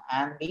margin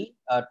and the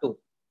tooth.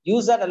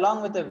 Use that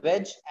along with a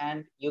wedge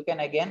and you can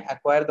again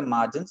acquire the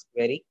margins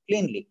very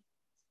cleanly.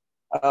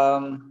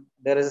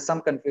 There is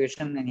some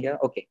confusion in here.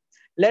 Okay,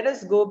 let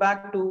us go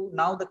back to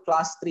now the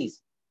class 3s.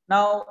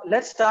 Now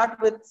let's start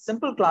with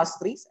simple class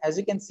 3s. As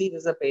you can see,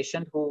 this is a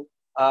patient who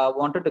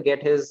wanted to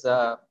get his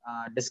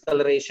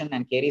discoloration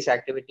and caries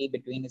activity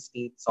between his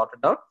teeth sorted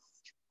out.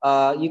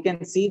 You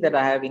can see that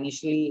I have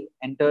initially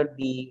entered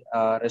the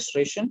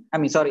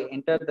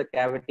entered the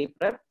cavity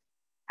prep.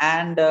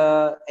 And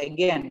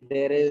again,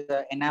 there is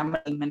enamel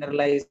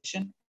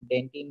mineralization,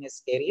 dentine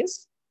is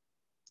caries.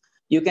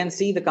 You can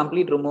see the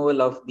complete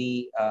removal of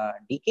the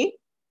decay.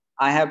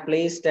 I have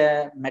placed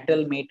a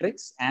metal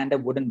matrix and a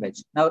wooden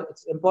wedge. Now,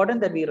 it's important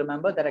that we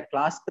remember that a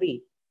class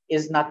 3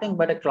 is nothing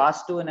but a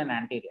class 2 in an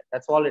anterior.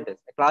 That's all it is.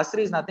 A class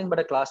 3 is nothing but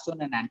a class 2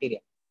 in an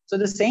anterior. So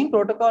the same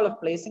protocol of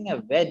placing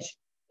a wedge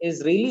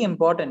is really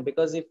important,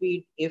 because if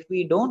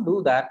we don't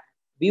do that,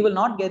 we will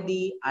not get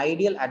the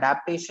ideal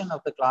adaptation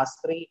of the class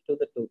 3 to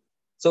the tooth.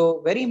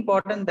 So very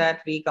important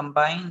that we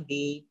combine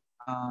the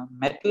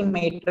metal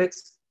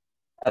matrix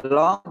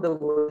along with the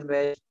wooden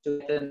wedge to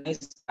get a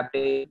nice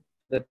adaptation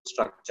to the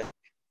structure.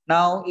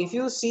 Now, if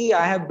you see,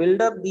 I have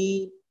built up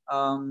the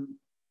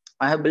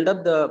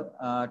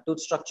tooth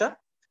structure,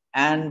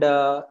 and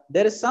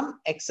there is some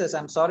excess.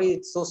 I'm sorry,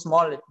 it's so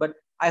small, but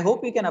I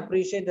hope you can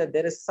appreciate that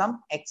there is some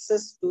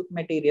excess tooth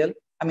material,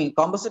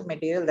 composite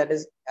material that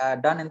is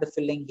done in the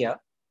filling here,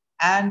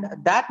 and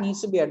that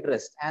needs to be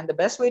addressed. And the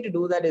best way to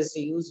do that is to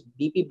use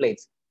BP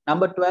blades,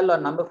 number 12 or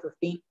number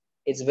 15.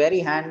 It's very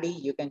handy.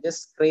 You can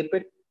just scrape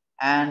it,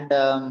 and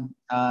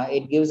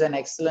it gives an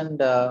excellent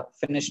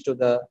finish to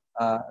the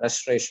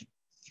restoration.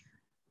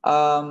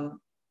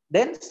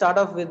 Then start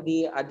off with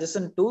the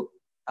adjacent tooth,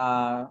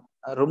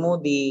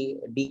 remove the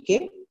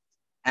decay,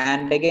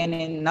 and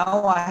again,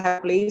 now I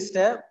have placed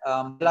a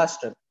mylar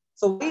strip.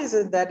 So why is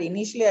it that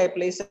initially I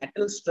placed a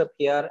metal strip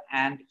here,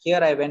 and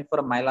here I went for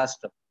a mylar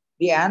strip?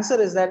 The answer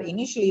is that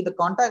initially the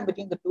contact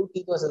between the two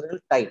teeth was a little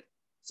tight.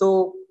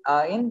 So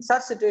in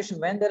such situation,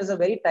 when there is a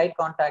very tight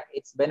contact,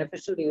 it's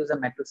beneficial to use a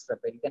metal strip.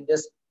 It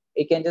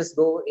can just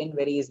go in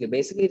very easily.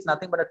 Basically, it's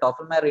nothing but a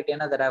Toffelmeier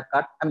retainer that I've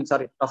cut.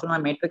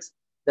 Toffelmeier matrix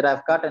that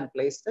I've cut and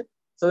placed it.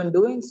 So in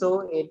doing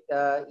so, it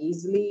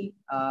easily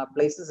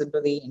places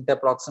into the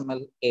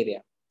interproximal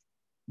area.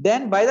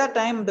 Then by that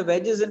time, the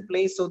wedge is in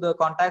place, so the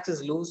contact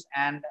is loose,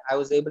 and I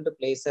was able to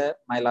place a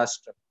mylar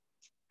strip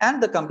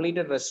and the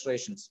completed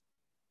restorations.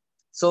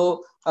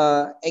 So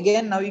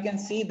again, now you can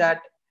see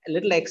that a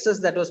little excess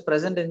that was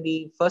present in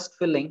the first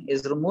filling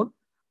is removed.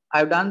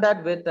 I've done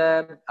that with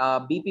a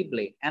BP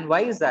blade. And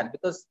why is that?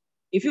 Because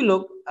if you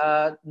look,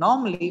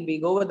 normally we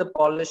go with the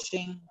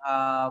polishing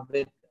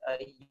with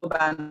yellow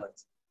band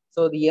burrs.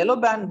 So the yellow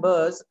band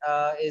burrs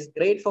is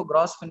great for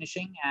gross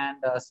finishing and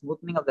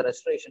smoothing of the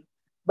restoration.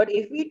 But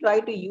if we try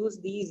to use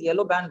these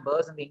yellow band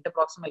burrs in the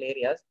interproximal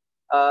areas,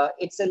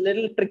 it's a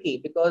little tricky,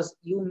 because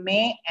you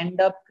may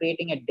end up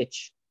creating a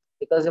ditch.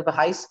 Because of a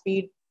high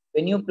speed,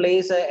 when you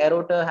place a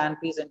aeroter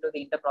handpiece into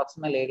the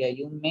interproximal area,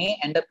 you may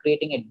end up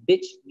creating a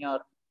ditch in your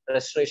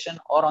restoration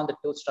or on the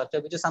tooth structure,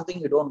 which is something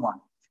you don't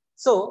want.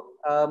 So,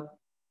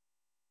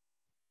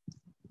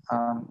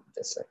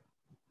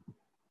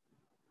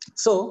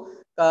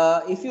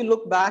 if you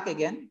look back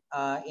again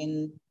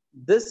in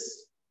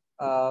this,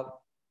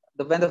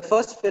 when the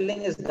first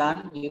filling is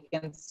done, you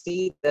can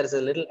see there's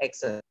a little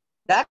excess.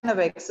 That kind of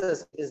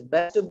excess is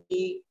best to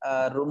be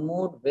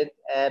removed with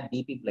a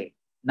BP blade.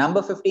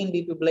 Number 15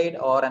 BP blade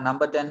or a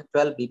number 10,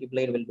 12 BP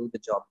blade will do the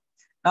job.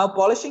 Now,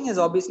 polishing is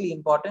obviously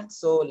important.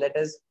 So let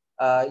us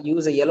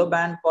use a yellow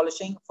band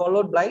polishing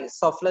followed by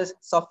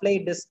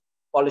sofflay disc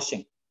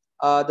polishing.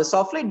 The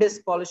sofflay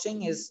disc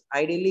polishing is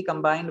ideally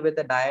combined with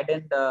a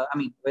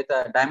with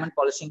a diamond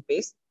polishing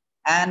paste.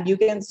 And you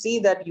can see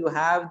that you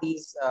have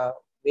these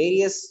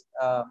various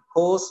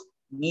coarse,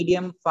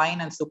 medium, fine,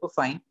 and super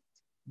fine.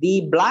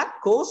 The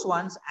black coarse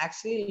ones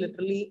actually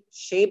literally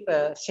shape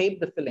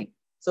the filling.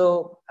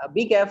 So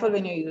be careful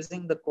when you're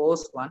using the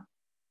coarse one.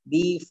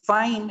 The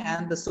fine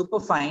and the super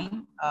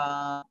fine,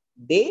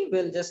 they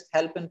will just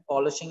help in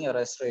polishing your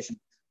restoration.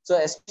 So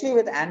especially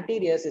with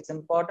anteriors, it's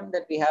important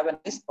that we have a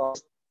nice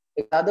polish,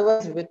 because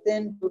otherwise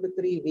within 2 to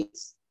 3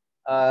 weeks,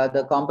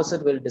 the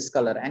composite will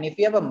discolor. And if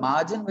you have a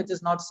margin which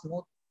is not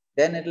smooth,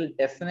 then it will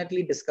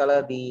definitely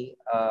discolor the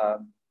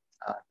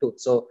tooth.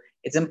 So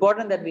it's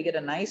important that we get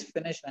a nice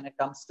finish when it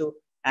comes to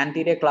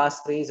anterior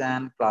class 3s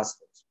and class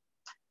 4s.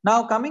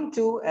 Now coming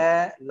to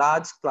a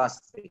large class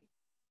 3.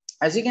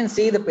 As you can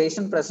see, the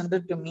patient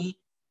presented to me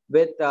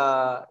with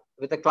a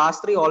class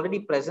 3 already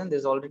present.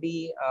 There's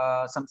already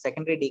some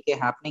secondary decay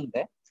happening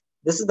there.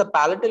 This is the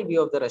palatal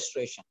view of the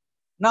restoration.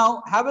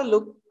 Now have a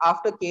look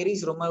after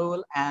caries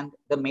removal and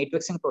the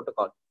matrixing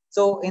protocol.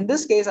 So in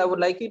this case, I would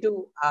like you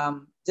to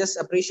just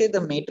appreciate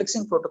the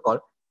matrixing protocol.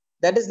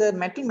 That is, the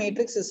metal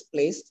matrix is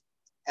placed,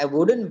 a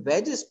wooden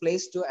wedge is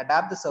placed to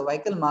adapt the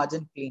cervical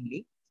margin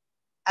cleanly.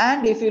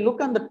 And if you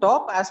look on the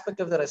top aspect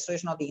of the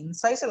restoration or the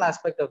incisal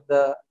aspect of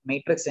the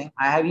matrixing,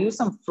 I have used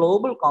some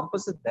flowable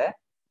composite there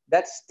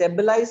that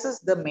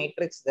stabilizes the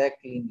matrix there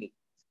cleanly.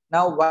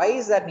 Now, why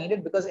is that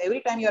needed? Because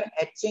every time you're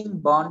etching,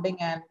 bonding,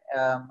 and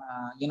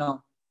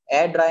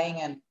air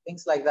drying and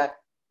things like that,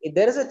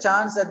 there is a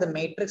chance that the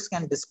matrix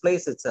can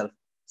displace itself.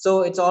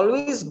 So it's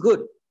always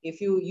good if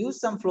you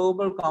use some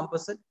flowable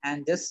composite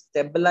and just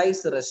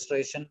stabilize the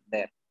restoration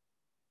there.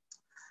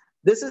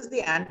 This is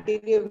the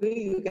anterior view.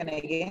 You can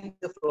again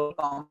the flow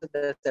composite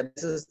that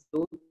stabilizes the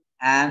tooth,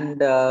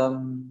 and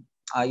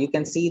you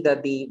can see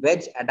that the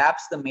wedge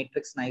adapts the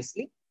matrix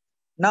nicely.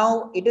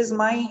 Now, it is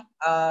my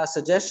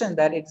suggestion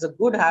that it's a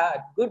good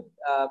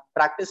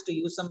practice to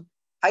use some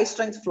high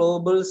strength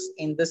flowables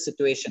in this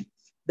situation.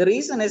 The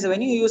reason is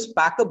when you use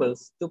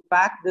packables to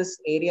pack this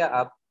area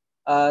up,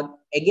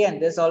 again,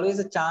 there's always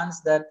a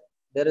chance that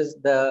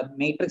the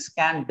matrix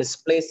can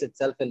displace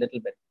itself a little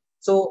bit.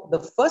 So the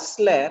first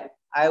layer,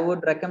 I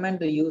would recommend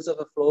the use of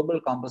a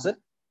flowable composite,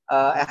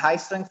 a high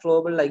strength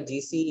flowable like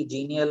GC,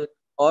 Genial,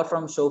 or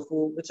from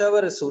Shofu,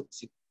 whichever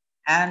suits you,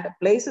 and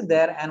place it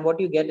there. And what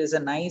you get is a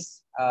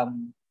nice,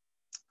 the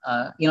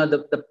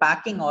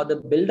packing or the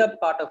build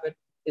up part of it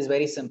is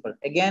very simple.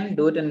 Again,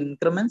 do it in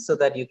increments so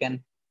that you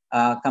can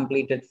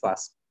complete it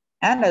fast.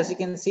 And as you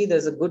can see,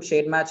 there's a good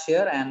shade match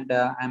here, and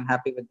I'm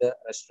happy with the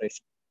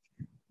restoration.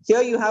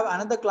 Here you have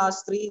another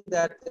class 3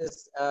 that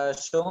is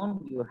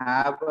shown. You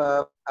have,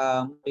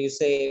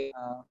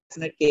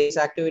 definite caries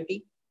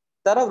activity,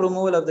 thorough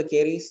removal of the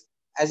caries.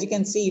 As you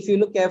can see, if you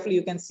look carefully,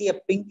 you can see a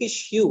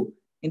pinkish hue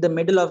in the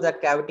middle of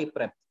that cavity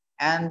prep.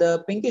 And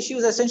the pinkish hue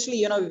is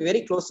essentially,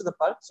 very close to the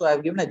pulp. So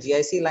I've given a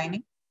GIC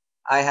lining.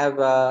 I have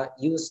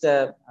used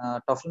a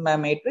Toffel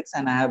matrix,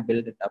 and I have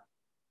built it up.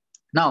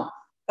 Now,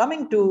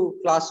 coming to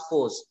class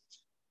 4s.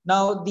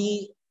 Now,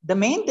 the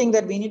main thing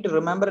that we need to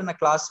remember in a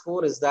class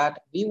 4 is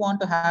that we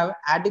want to have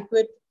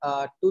adequate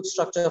tooth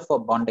structure for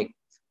bonding.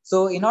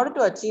 So in order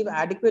to achieve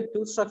adequate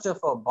tooth structure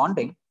for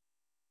bonding,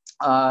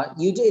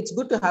 it's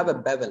good to have a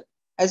bevel.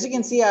 As you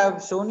can see, I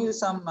have shown you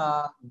some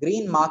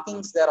green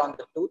markings there on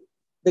the tooth.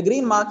 The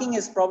green marking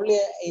is probably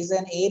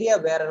an area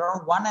where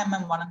around 1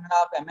 mm,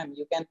 1.5 mm,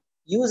 you can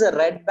use a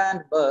red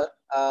band burr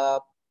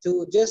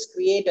to just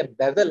create a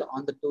bevel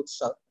on the tooth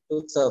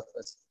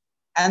surface.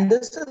 And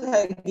this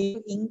will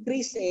give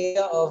increased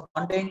area of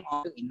bonding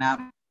onto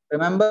enamel.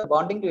 Remember,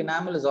 bonding to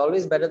enamel is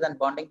always better than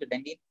bonding to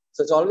dentine.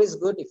 So it's always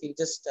good if you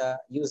just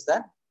use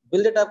that.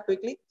 Build it up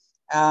quickly.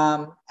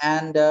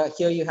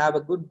 Here you have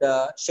a good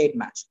shade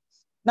match.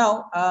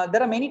 Now,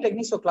 there are many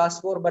techniques for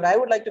class 4, but I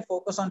would like to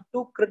focus on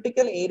 2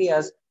 critical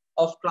areas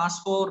of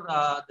class 4,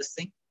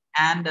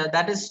 and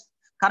that is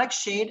correct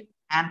shade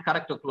and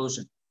correct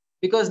occlusion.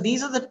 Because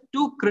these are the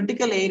 2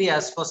 critical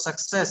areas for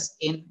success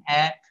in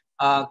a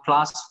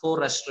class 4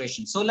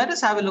 restoration. So let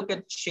us have a look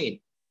at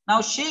shade.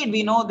 Now, shade,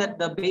 we know that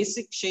the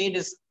basic shade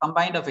is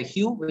combined of a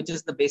hue, which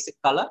is the basic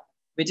color,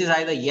 which is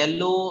either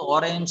yellow,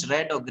 orange,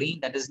 red, or green.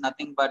 That is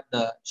nothing but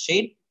the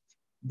shade.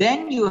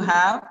 Then you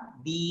have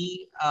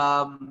the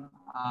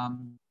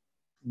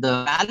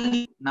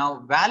value.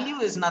 Now, value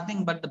is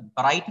nothing but the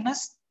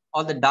brightness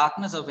or the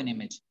darkness of an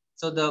image.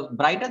 So the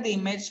brighter the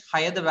image,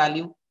 higher the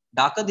value,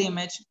 darker the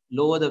image,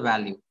 lower the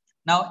value.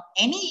 Now,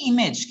 any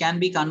image can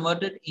be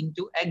converted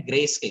into a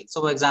grayscale.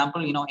 So, for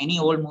example, any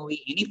old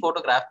movie, any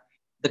photograph,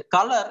 the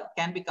color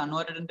can be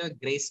converted into a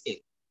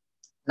grayscale.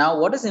 Now,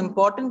 what is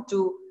important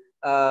to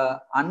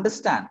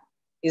understand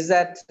is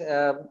that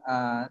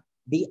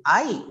the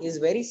eye is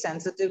very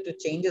sensitive to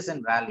changes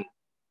in value.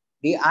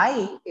 The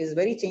eye is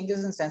very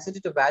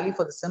sensitive to value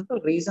for the simple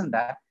reason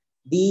that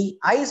the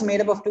eye is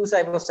made up of 2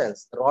 types of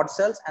cells, the rod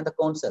cells and the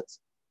cone cells.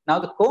 Now,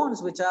 the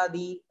cones, which are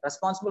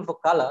responsible for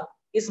color,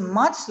 is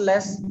much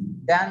less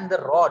than the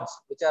rods,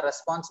 which are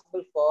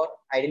responsible for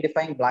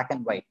identifying black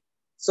and white.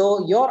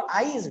 So your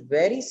eye is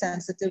very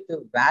sensitive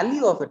to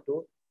value of a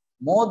tooth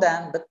more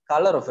than the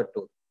color of a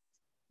tooth.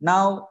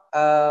 Now,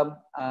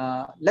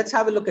 let's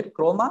have a look at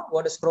chroma.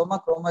 What is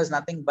chroma? Chroma is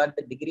nothing but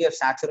the degree of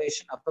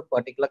saturation of a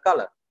particular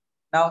color.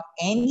 Now,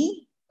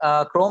 any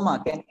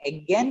chroma can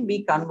again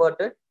be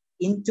converted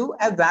into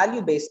a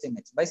value-based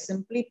image by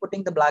simply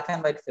putting the black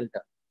and white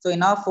filter. So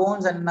in our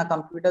phones and in our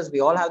computers, we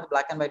all have the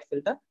black and white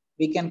filter.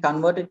 We can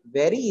convert it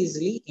very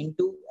easily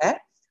into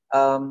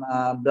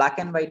a black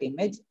and white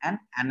image and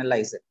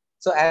analyze it.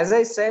 So as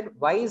I said,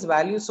 why is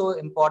value so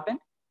important?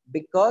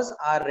 Because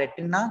our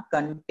retina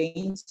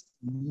contains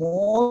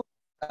more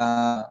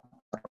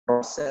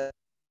rod cells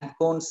and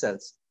cone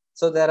cells.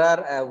 So there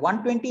are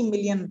 120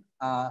 million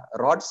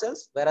rod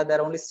cells, whereas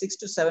there are only 6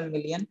 to 7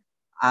 million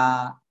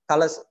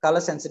color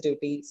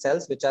sensitivity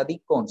cells, which are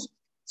the cones.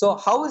 So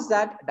how is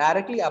that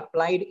directly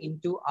applied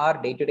into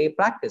our day-to-day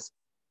practice?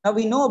 Now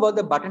we know about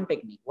the button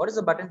technique. What is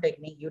the button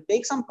technique? You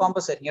take some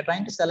composite, and you're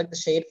trying to select the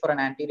shade for an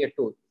anterior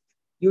tooth.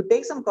 You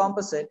take some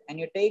composite and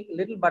you take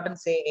little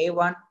buttons, say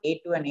A1,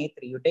 A2, and A3.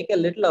 You take a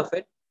little of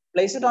it,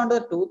 place it onto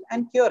the tooth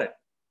and cure it.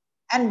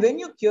 And when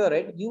you cure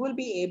it, you will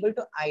be able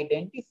to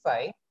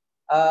identify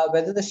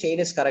whether the shade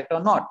is correct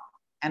or not.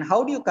 And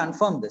how do you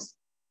confirm this?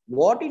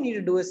 What you need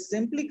to do is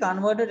simply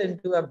convert it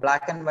into a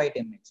black and white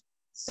image.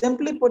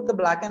 Simply put the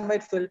black and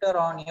white filter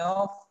on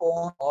your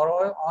phone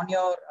or on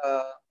your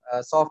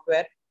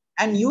software,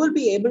 and you will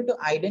be able to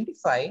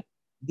identify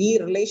the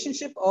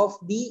relationship of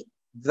the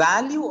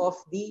value of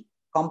the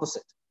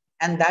composite.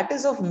 And that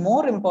is of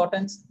more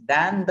importance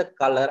than the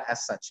color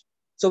as such.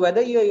 So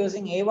whether you're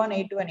using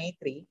A1, A2, and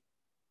A3,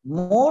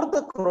 more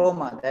the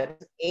chroma, that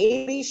is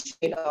A3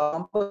 shade of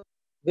composite,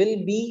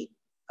 will be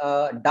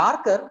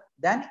darker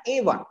than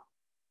A1.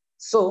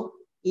 So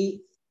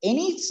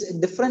any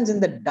difference in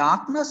the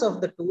darkness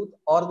of the tooth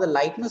or the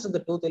lightness of the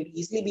tooth will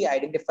easily be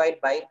identified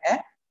by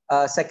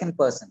a second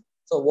person.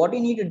 So what you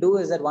need to do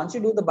is that once you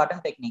do the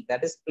button technique,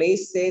 that is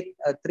place, say,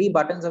 3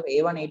 buttons of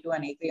A1, A2,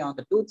 and A3 on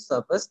the tooth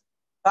surface,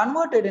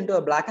 convert it into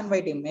a black and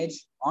white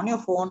image on your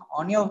phone,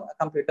 on your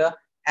computer,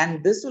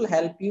 and this will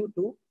help you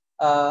to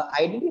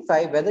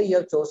identify whether you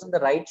have chosen the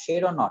right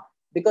shade or not.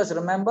 Because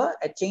remember,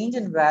 a change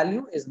in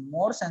value is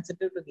more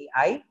sensitive to the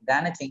eye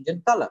than a change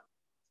in color.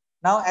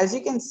 Now, as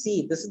you can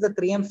see, this is the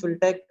 3M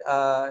Filtech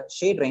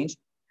shade range.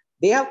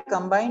 They have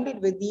combined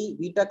it with the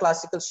Vita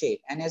Classical shade.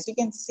 And as you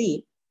can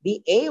see,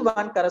 the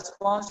A1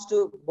 corresponds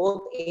to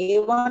both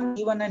A1,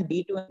 D1, and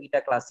D2 in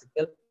Vita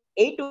Classical.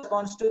 A2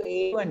 corresponds to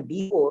A2 and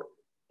D4.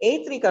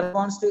 A3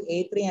 corresponds to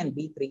A3 and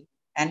B3.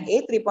 And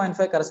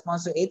A3.5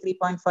 corresponds to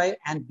A3.5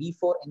 and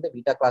B4 in the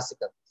Vita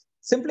Classical.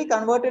 Simply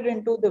convert it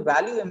into the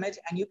value image,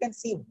 and you can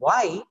see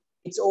why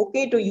it's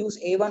okay to use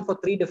A1 for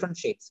 3 different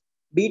shades,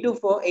 B2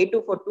 for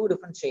A2 for 2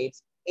 different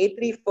shades,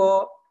 A3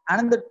 for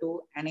another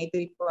 2, and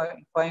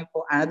A3.5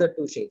 for another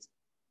 2 shades,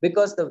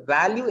 because the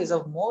value is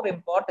of more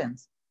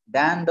importance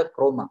than the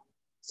chroma.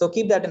 So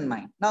keep that in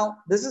mind. Now,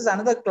 this is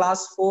another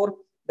class 4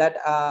 that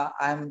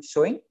I'm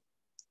showing.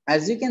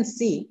 As you can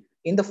see,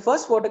 in the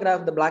first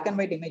photograph, the black and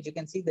white image, you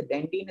can see the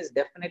dentine is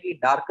definitely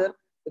darker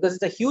because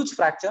it's a huge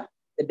fracture.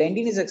 The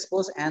dentine is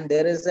exposed, and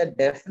there is a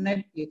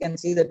definite, you can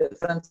see the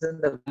difference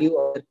in the value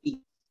of the teeth.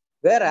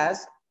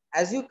 Whereas,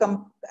 as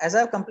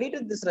I've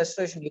completed this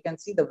restoration, you can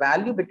see the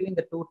value between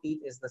the 2 teeth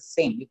is the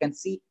same. You can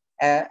see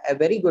a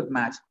very good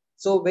match.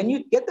 So when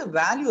you get the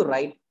value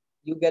right,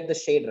 you get the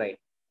shade right.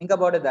 Think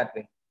about it that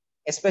way,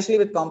 especially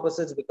with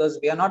composites, because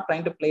we are not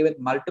trying to play with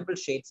multiple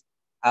shades.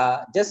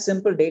 Just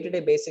simple day-to-day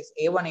basics,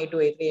 A1, A2,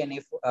 A3, and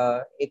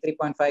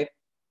A3.5.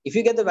 If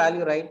you get the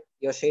value right,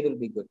 your shade will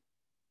be good.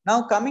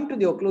 Now, coming to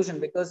the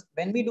occlusion, because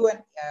when we do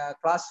a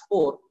class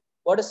 4,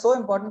 what is so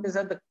important is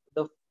that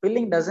the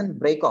filling doesn't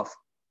break off.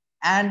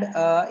 And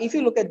if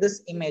you look at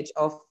this image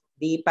of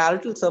the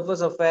palatal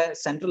surface of a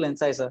central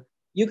incisor,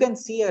 you can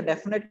see a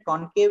definite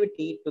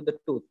concavity to the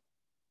tooth.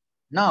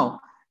 Now,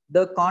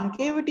 the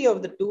concavity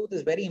of the tooth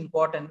is very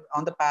important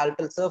on the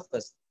palatal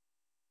surface.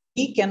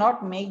 We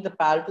cannot make the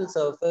palatal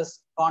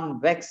surface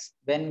convex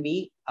when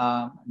we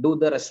do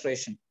the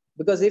restoration,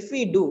 because if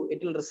we do,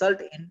 it will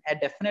result in a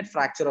definite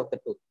fracture of the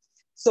tooth.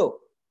 So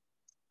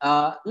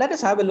let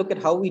us have a look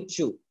at how we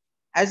chew.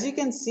 As you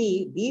can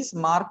see, these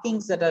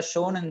markings that are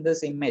shown in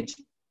this image,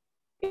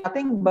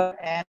 nothing but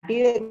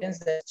anterior evidence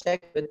that's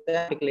checked with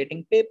the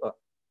articulating paper.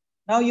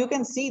 Now you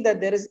can see that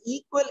there is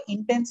equal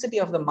intensity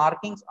of the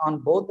markings on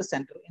both the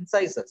central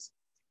incisors.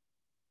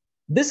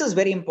 This is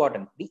very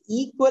important, the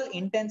equal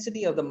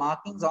intensity of the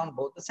markings on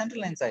both the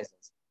central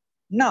incisors.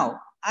 Now,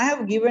 I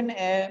have given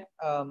an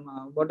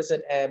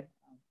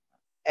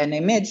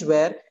image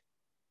where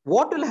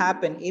what will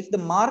happen if the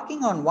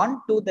marking on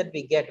one tooth that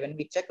we get when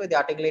we check with the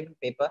articulating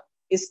paper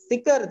is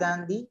thicker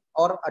than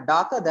or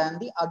darker than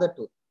the other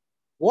tooth.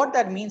 What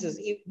that means is,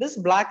 if this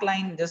black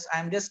line,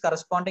 I'm just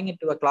corresponding it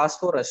to a class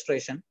 4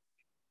 restoration.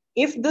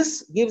 If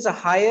this gives a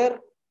higher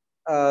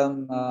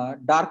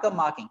darker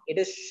marking, it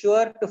is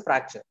sure to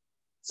fracture.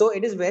 So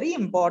it is very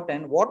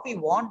important. What we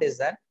want is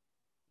that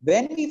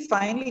when we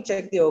finally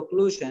check the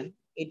occlusion,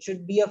 it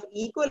should be of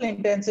equal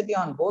intensity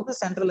on both the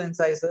central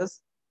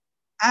incisors,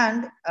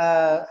 and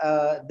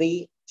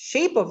the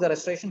shape of the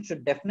restoration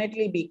should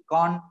definitely be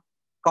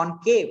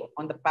concave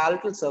on the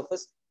palatal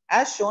surface,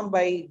 as shown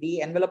by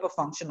the enveloper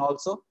function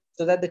also,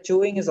 so that the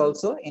chewing is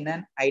also in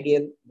an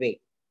ideal way.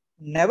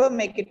 Never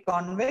make it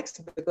convex,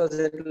 because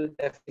it will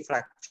definitely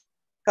fracture.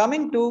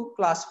 Coming to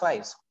class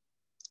 5s.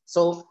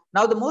 So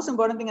now the most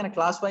important thing in a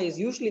class 5 is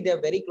usually they are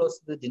very close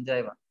to the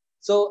gingiva.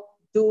 So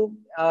to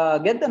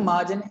get the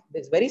margin,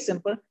 it's very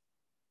simple.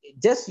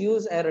 Just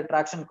use a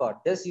retraction cord.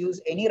 Just use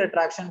any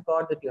retraction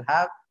cord that you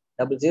have,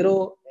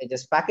 00,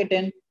 just pack it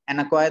in and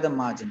acquire the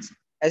margins.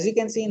 As you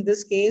can see in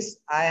this case,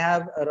 I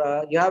have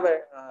you have a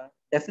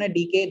definite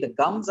decay. The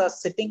gums are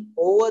sitting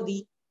over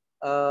the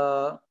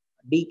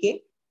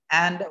decay.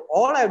 And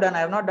all I've done, I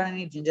have not done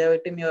any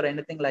gingivectomy or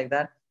anything like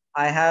that.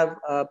 I have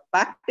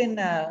packed in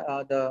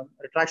the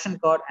retraction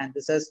cord, and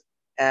this has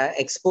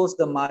exposed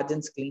the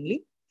margins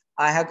cleanly.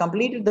 I have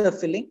completed the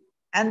filling,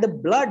 and the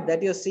blood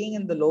that you're seeing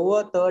in the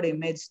lower third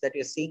image that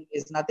you're seeing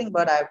is nothing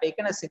but I have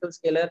taken a sickle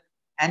scaler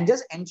and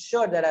just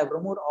ensured that I've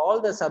removed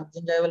all the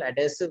subgingival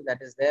adhesive that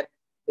is there,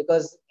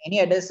 because any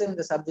adhesive in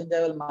the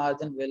subgingival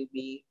margin will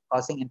be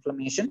causing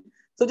inflammation.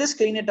 So just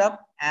clean it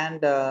up,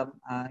 and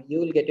you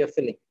will get your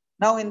filling.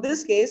 Now, in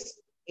this case,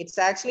 it's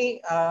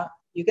actually,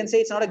 you can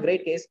say it's not a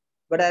great case,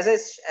 but as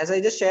I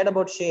just shared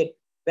about shade,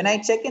 when I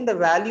check in the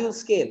value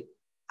scale,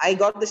 I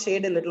got the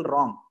shade a little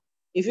wrong.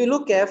 If you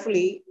look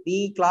carefully,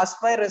 the class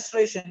 5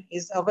 restoration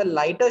is of a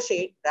lighter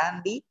shade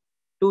than the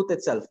tooth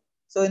itself.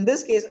 So in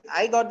this case,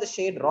 I got the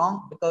shade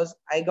wrong because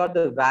I got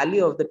the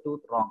value of the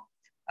tooth wrong.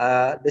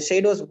 The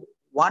shade was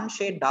one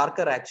shade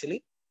darker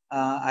actually.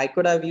 I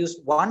could have used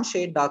one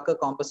shade darker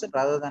composite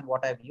rather than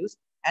what I've used.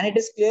 And it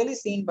is clearly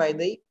seen by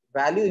the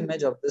value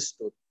image of this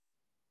tooth.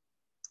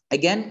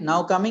 Again,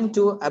 now coming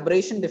to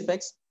abrasion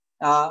defects.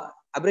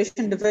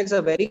 Abrasion defects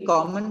are very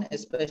common,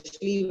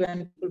 especially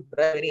when people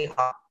brush very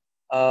hard.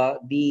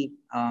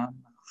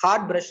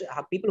 Hard brush,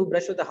 people who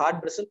brush with a hard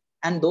bristle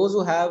and those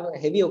who have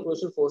heavy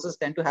occlusal forces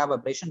tend to have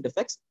abrasion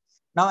defects.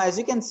 Now, as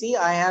you can see,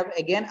 I have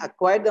again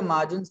acquired the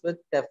margins with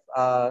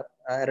a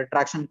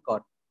retraction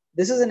cord.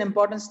 This is an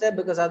important step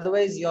because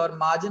otherwise your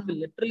margin will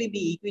literally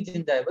be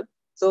equigingival.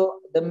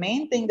 So the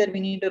main thing that we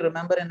need to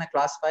remember in a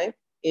class 5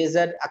 is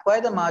that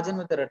acquire the margin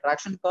with a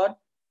retraction cord.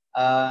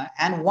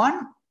 And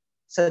one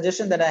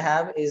suggestion that I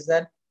have is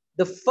that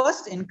the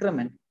first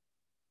increment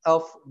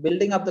of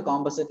building up the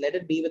composite, let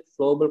it be with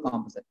flowable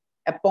composite.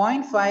 A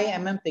 0.5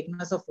 mm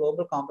thickness of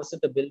flowable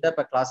composite to build up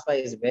a class 5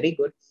 is very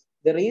good.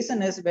 The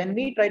reason is when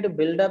we try to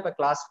build up a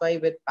class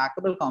 5 with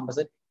packable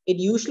composite, it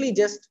usually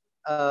just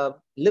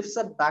lifts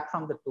up back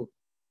from the tooth.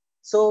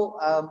 So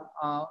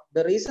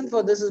the reason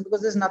for this is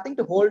because there's nothing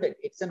to hold it.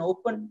 It's an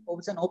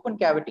open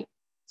cavity.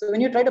 So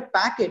when you try to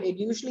pack it, it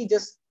usually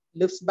just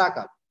lifts back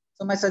up.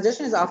 So my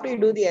suggestion is after you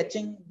do the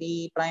etching,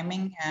 the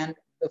priming, and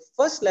the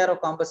first layer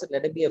of composite,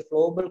 let it be a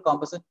flowable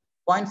composite,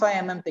 0.5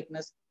 mm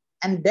thickness.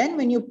 And then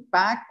when you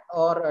pack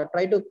or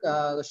try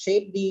to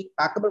shape the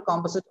packable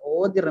composite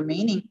over the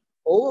remaining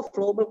over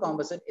flowable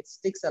composite, it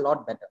sticks a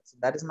lot better. So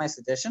that is my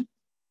suggestion.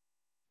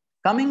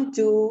 Coming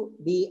to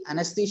the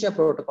anesthesia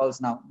protocols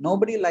now,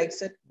 nobody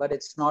likes it, but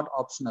it's not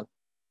optional.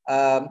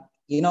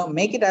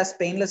 Make it as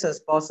painless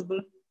as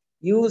possible.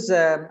 Use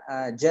a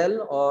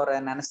gel or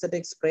an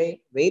anesthetic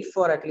spray. Wait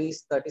for at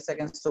least 30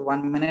 seconds to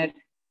 1 minute.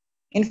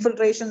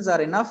 Infiltrations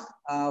are enough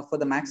for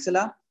the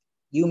maxilla.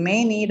 You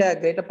may need a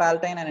greater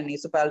palatine and a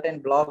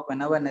nasopalatine block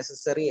whenever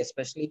necessary,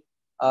 especially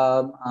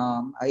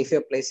if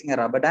you're placing a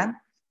rubber dam.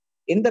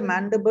 In the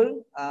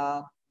mandible,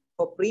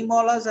 for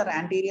premolars or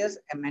anteriors,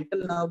 a mental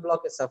nerve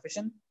block is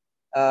sufficient.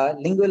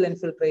 Lingual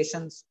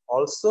infiltrations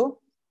also,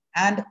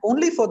 and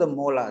only for the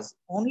molars.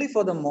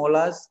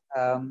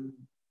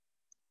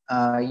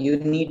 You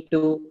need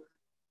to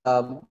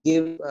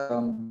give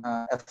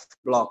a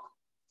block.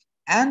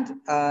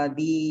 And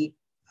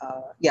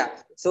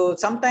so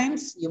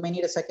sometimes you may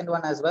need a second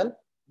one as well,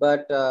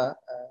 but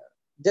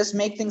just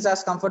make things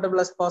as comfortable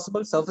as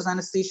possible. Surface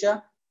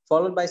anesthesia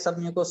followed by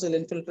submucosal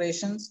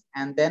infiltrations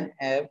and then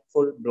a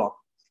full block.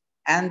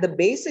 And the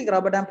basic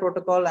rubber dam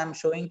protocol I'm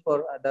showing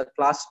for the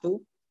class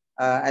 2,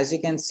 as you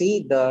can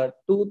see, the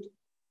tooth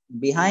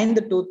behind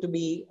the tooth to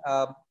be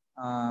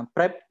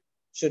prepped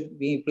should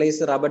be place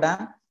the rubber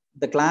dam,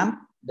 the clamp,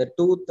 the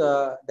tooth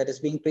that is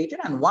being treated,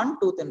 and one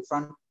tooth in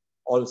front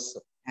also.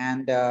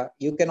 And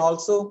you can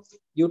also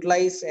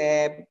utilize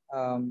a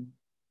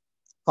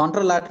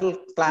contralateral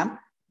clamp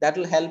that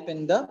will help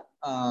in the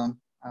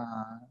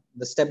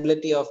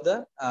stability of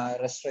the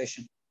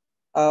restoration.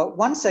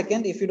 1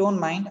 second, if you don't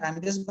mind,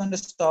 I'm just going to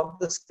stop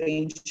the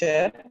screen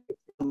share. If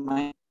you don't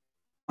mind.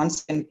 1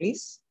 second,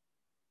 please.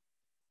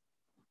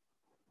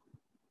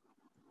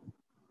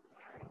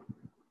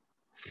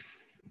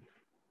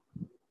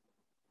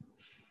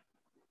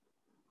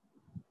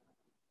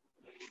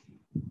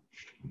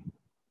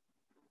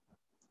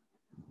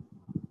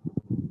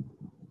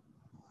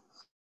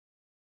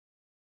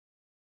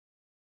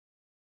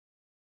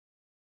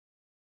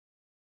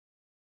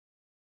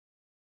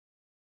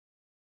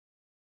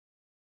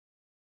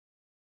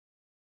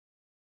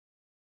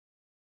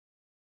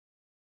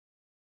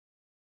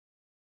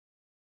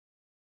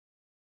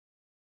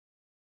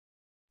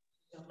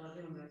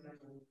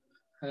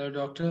 Hello,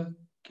 doctor.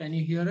 Can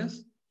you hear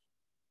us?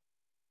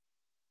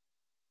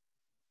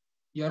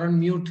 You're on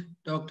mute,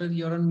 doctor.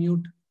 You're on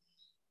mute.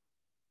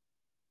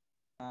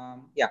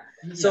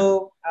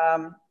 So,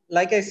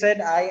 like I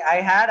said,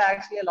 I had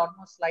actually a lot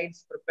more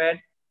slides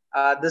prepared.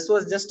 This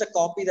was just a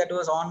copy that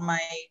was on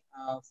my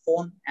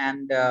phone,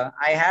 and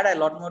I had a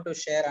lot more to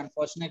share.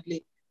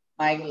 Unfortunately,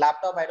 my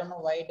laptop, I don't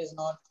know why it is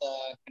not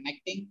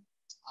connecting,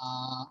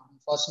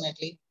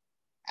 unfortunately.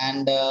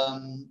 And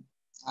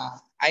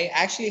I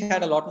actually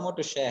had a lot more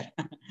to share.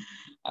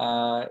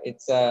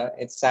 It's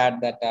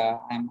sad that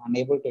I'm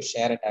unable to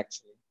share it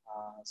actually.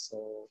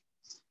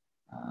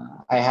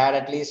 I had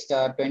at least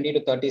 20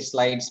 to 30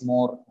 slides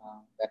more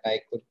that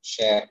I could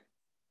share.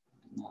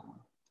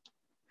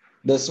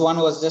 This one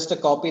was just a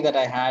copy that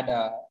I had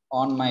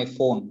on my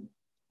phone,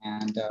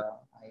 and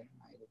I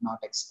did not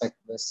expect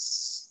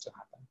this to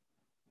happen.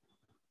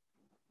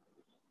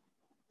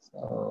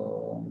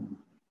 So,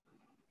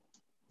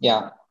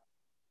 yeah.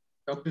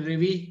 Dr.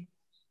 Ravi.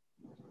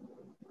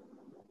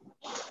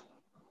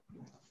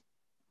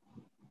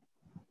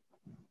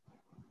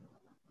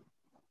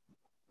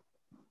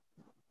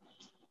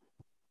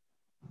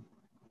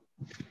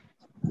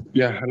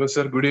 Yeah, hello,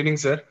 sir. Good evening,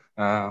 sir.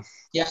 Yeah,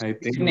 I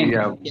think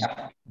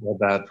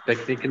the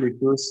technical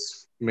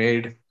issues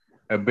made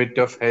a bit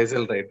of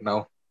hassle right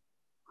now.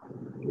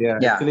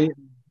 Actually,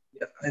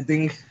 I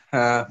think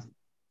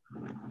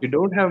we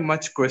don't have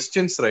much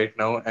questions right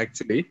now,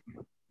 actually.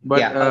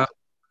 But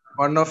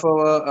one of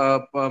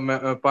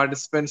our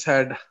participants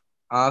had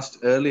asked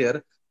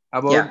earlier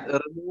about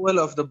removal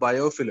of the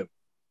biofilm.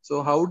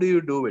 So how do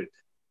you do it?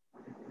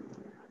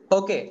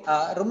 Okay,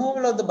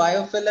 removal of the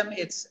biofilm,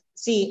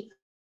 see,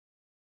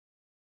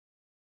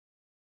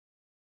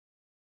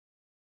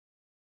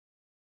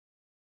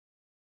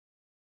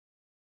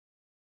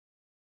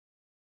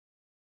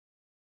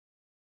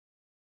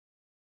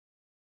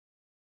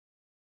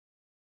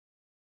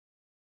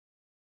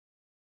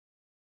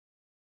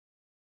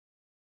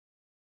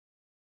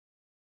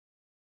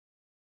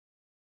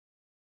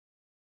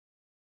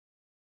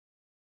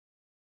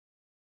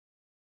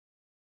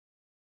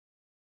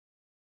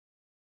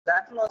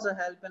 that will also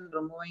help in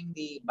removing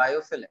the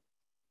biofilm.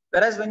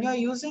 Whereas when you're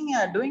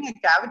doing a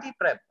cavity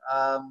prep,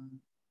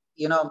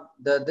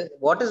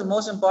 what is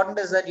most important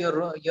is that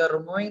you're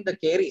removing the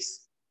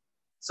caries.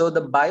 So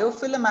the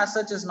biofilm as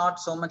such is not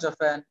so much of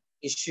an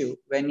issue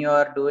when you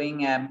are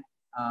doing a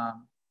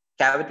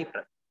cavity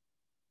prep.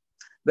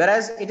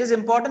 Whereas it is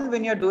important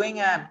when you're doing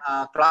a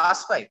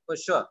class 5 for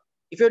sure.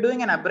 If you're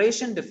doing an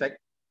abrasion defect,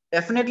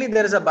 definitely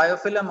there is a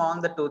biofilm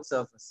on the tooth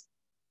surface.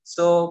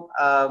 So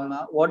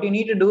what you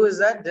need to do is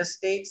that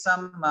just take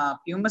some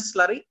pumice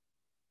slurry,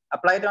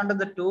 apply it onto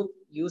the tooth,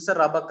 use a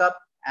rubber cup,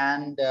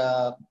 and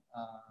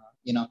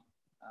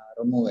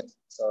remove it.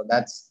 So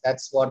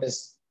that's what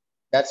is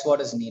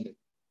needed.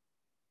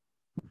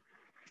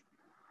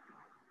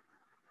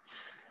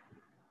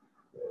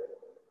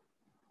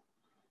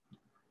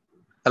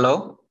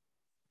 Hello.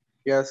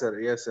 Yes, sir.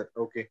 Yes, sir.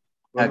 Okay.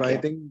 Well, Okay. I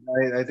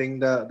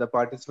think the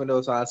participant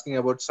was asking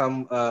about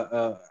some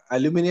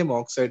aluminum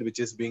oxide which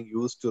is being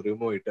used to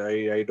remove it.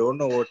 I don't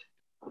know what.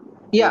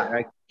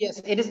 Yeah.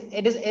 Yes, it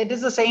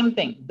is the same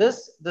thing. The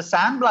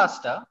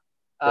sandblaster,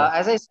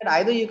 as I said,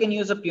 either you can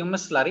use a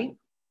pumice slurry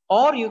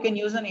or you can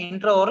use an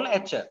intraoral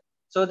etcher.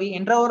 So the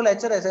intraoral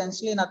etcher is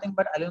essentially nothing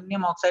but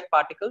aluminum oxide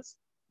particles,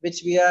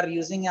 which we are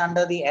using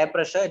under the air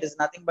pressure. It is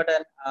nothing but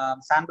a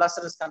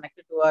sandblaster is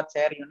connected to our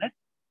chair unit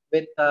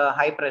with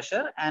high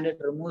pressure, and it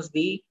removes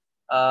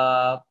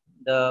uh,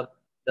 the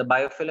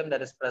biofilm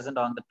that is present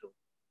on the tooth.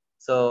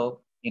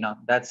 So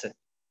that's it.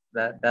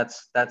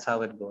 That's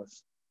how it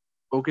goes.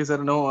 Okay,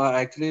 sir. No,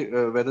 actually,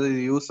 whether the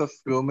use of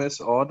pumice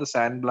or the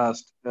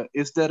sandblast,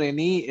 is there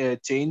any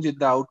change in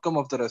the outcome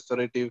of the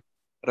restorative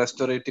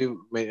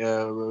the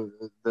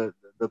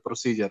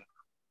procedure?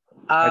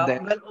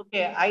 Well,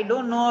 okay. I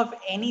don't know of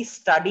any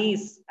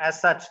studies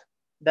as such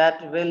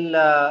that will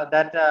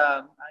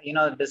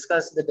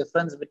discuss the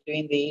difference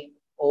between the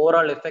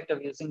overall effect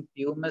of using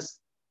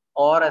pumice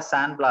or a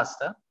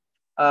sandblaster.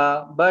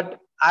 But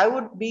I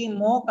would be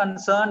more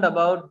concerned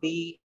about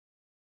the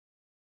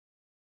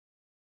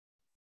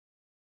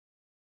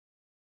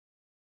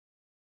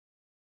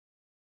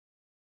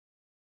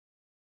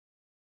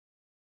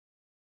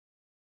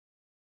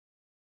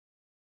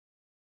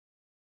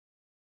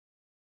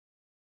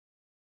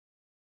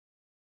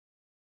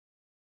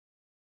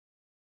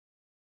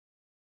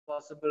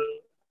possible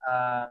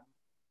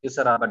use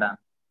a rubber dam.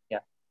 Yeah,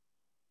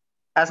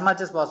 as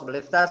much as possible.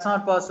 If that's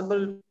not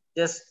possible,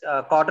 just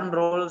cotton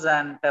rolls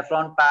and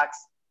Teflon packs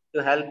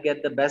to help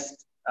get the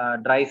best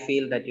dry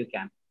feel that you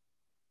can.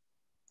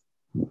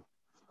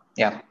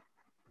 Yeah.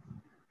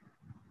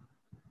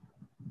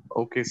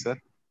 Okay, sir.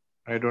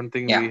 I don't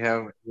think Yeah. we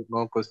have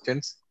more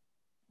questions.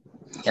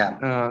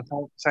 Yeah.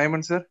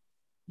 Simon, sir.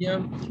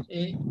 Yeah.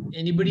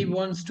 Anybody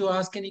wants to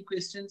ask any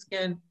questions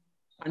can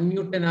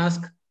unmute and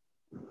ask.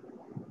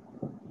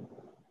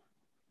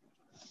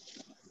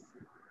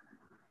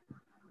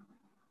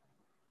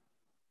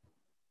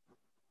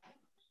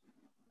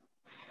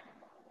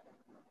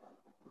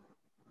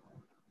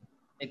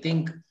 I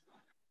think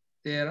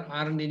there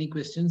aren't any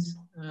questions.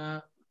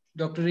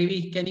 Dr.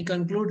 Ravi, can you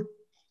conclude?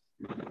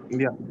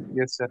 Yeah.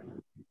 Yes, sir.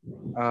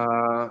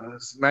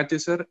 Mathew,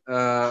 sir.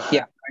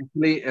 Yeah.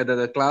 Actually,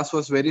 the class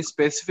was very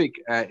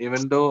specific,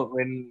 even though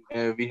when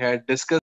we had discussed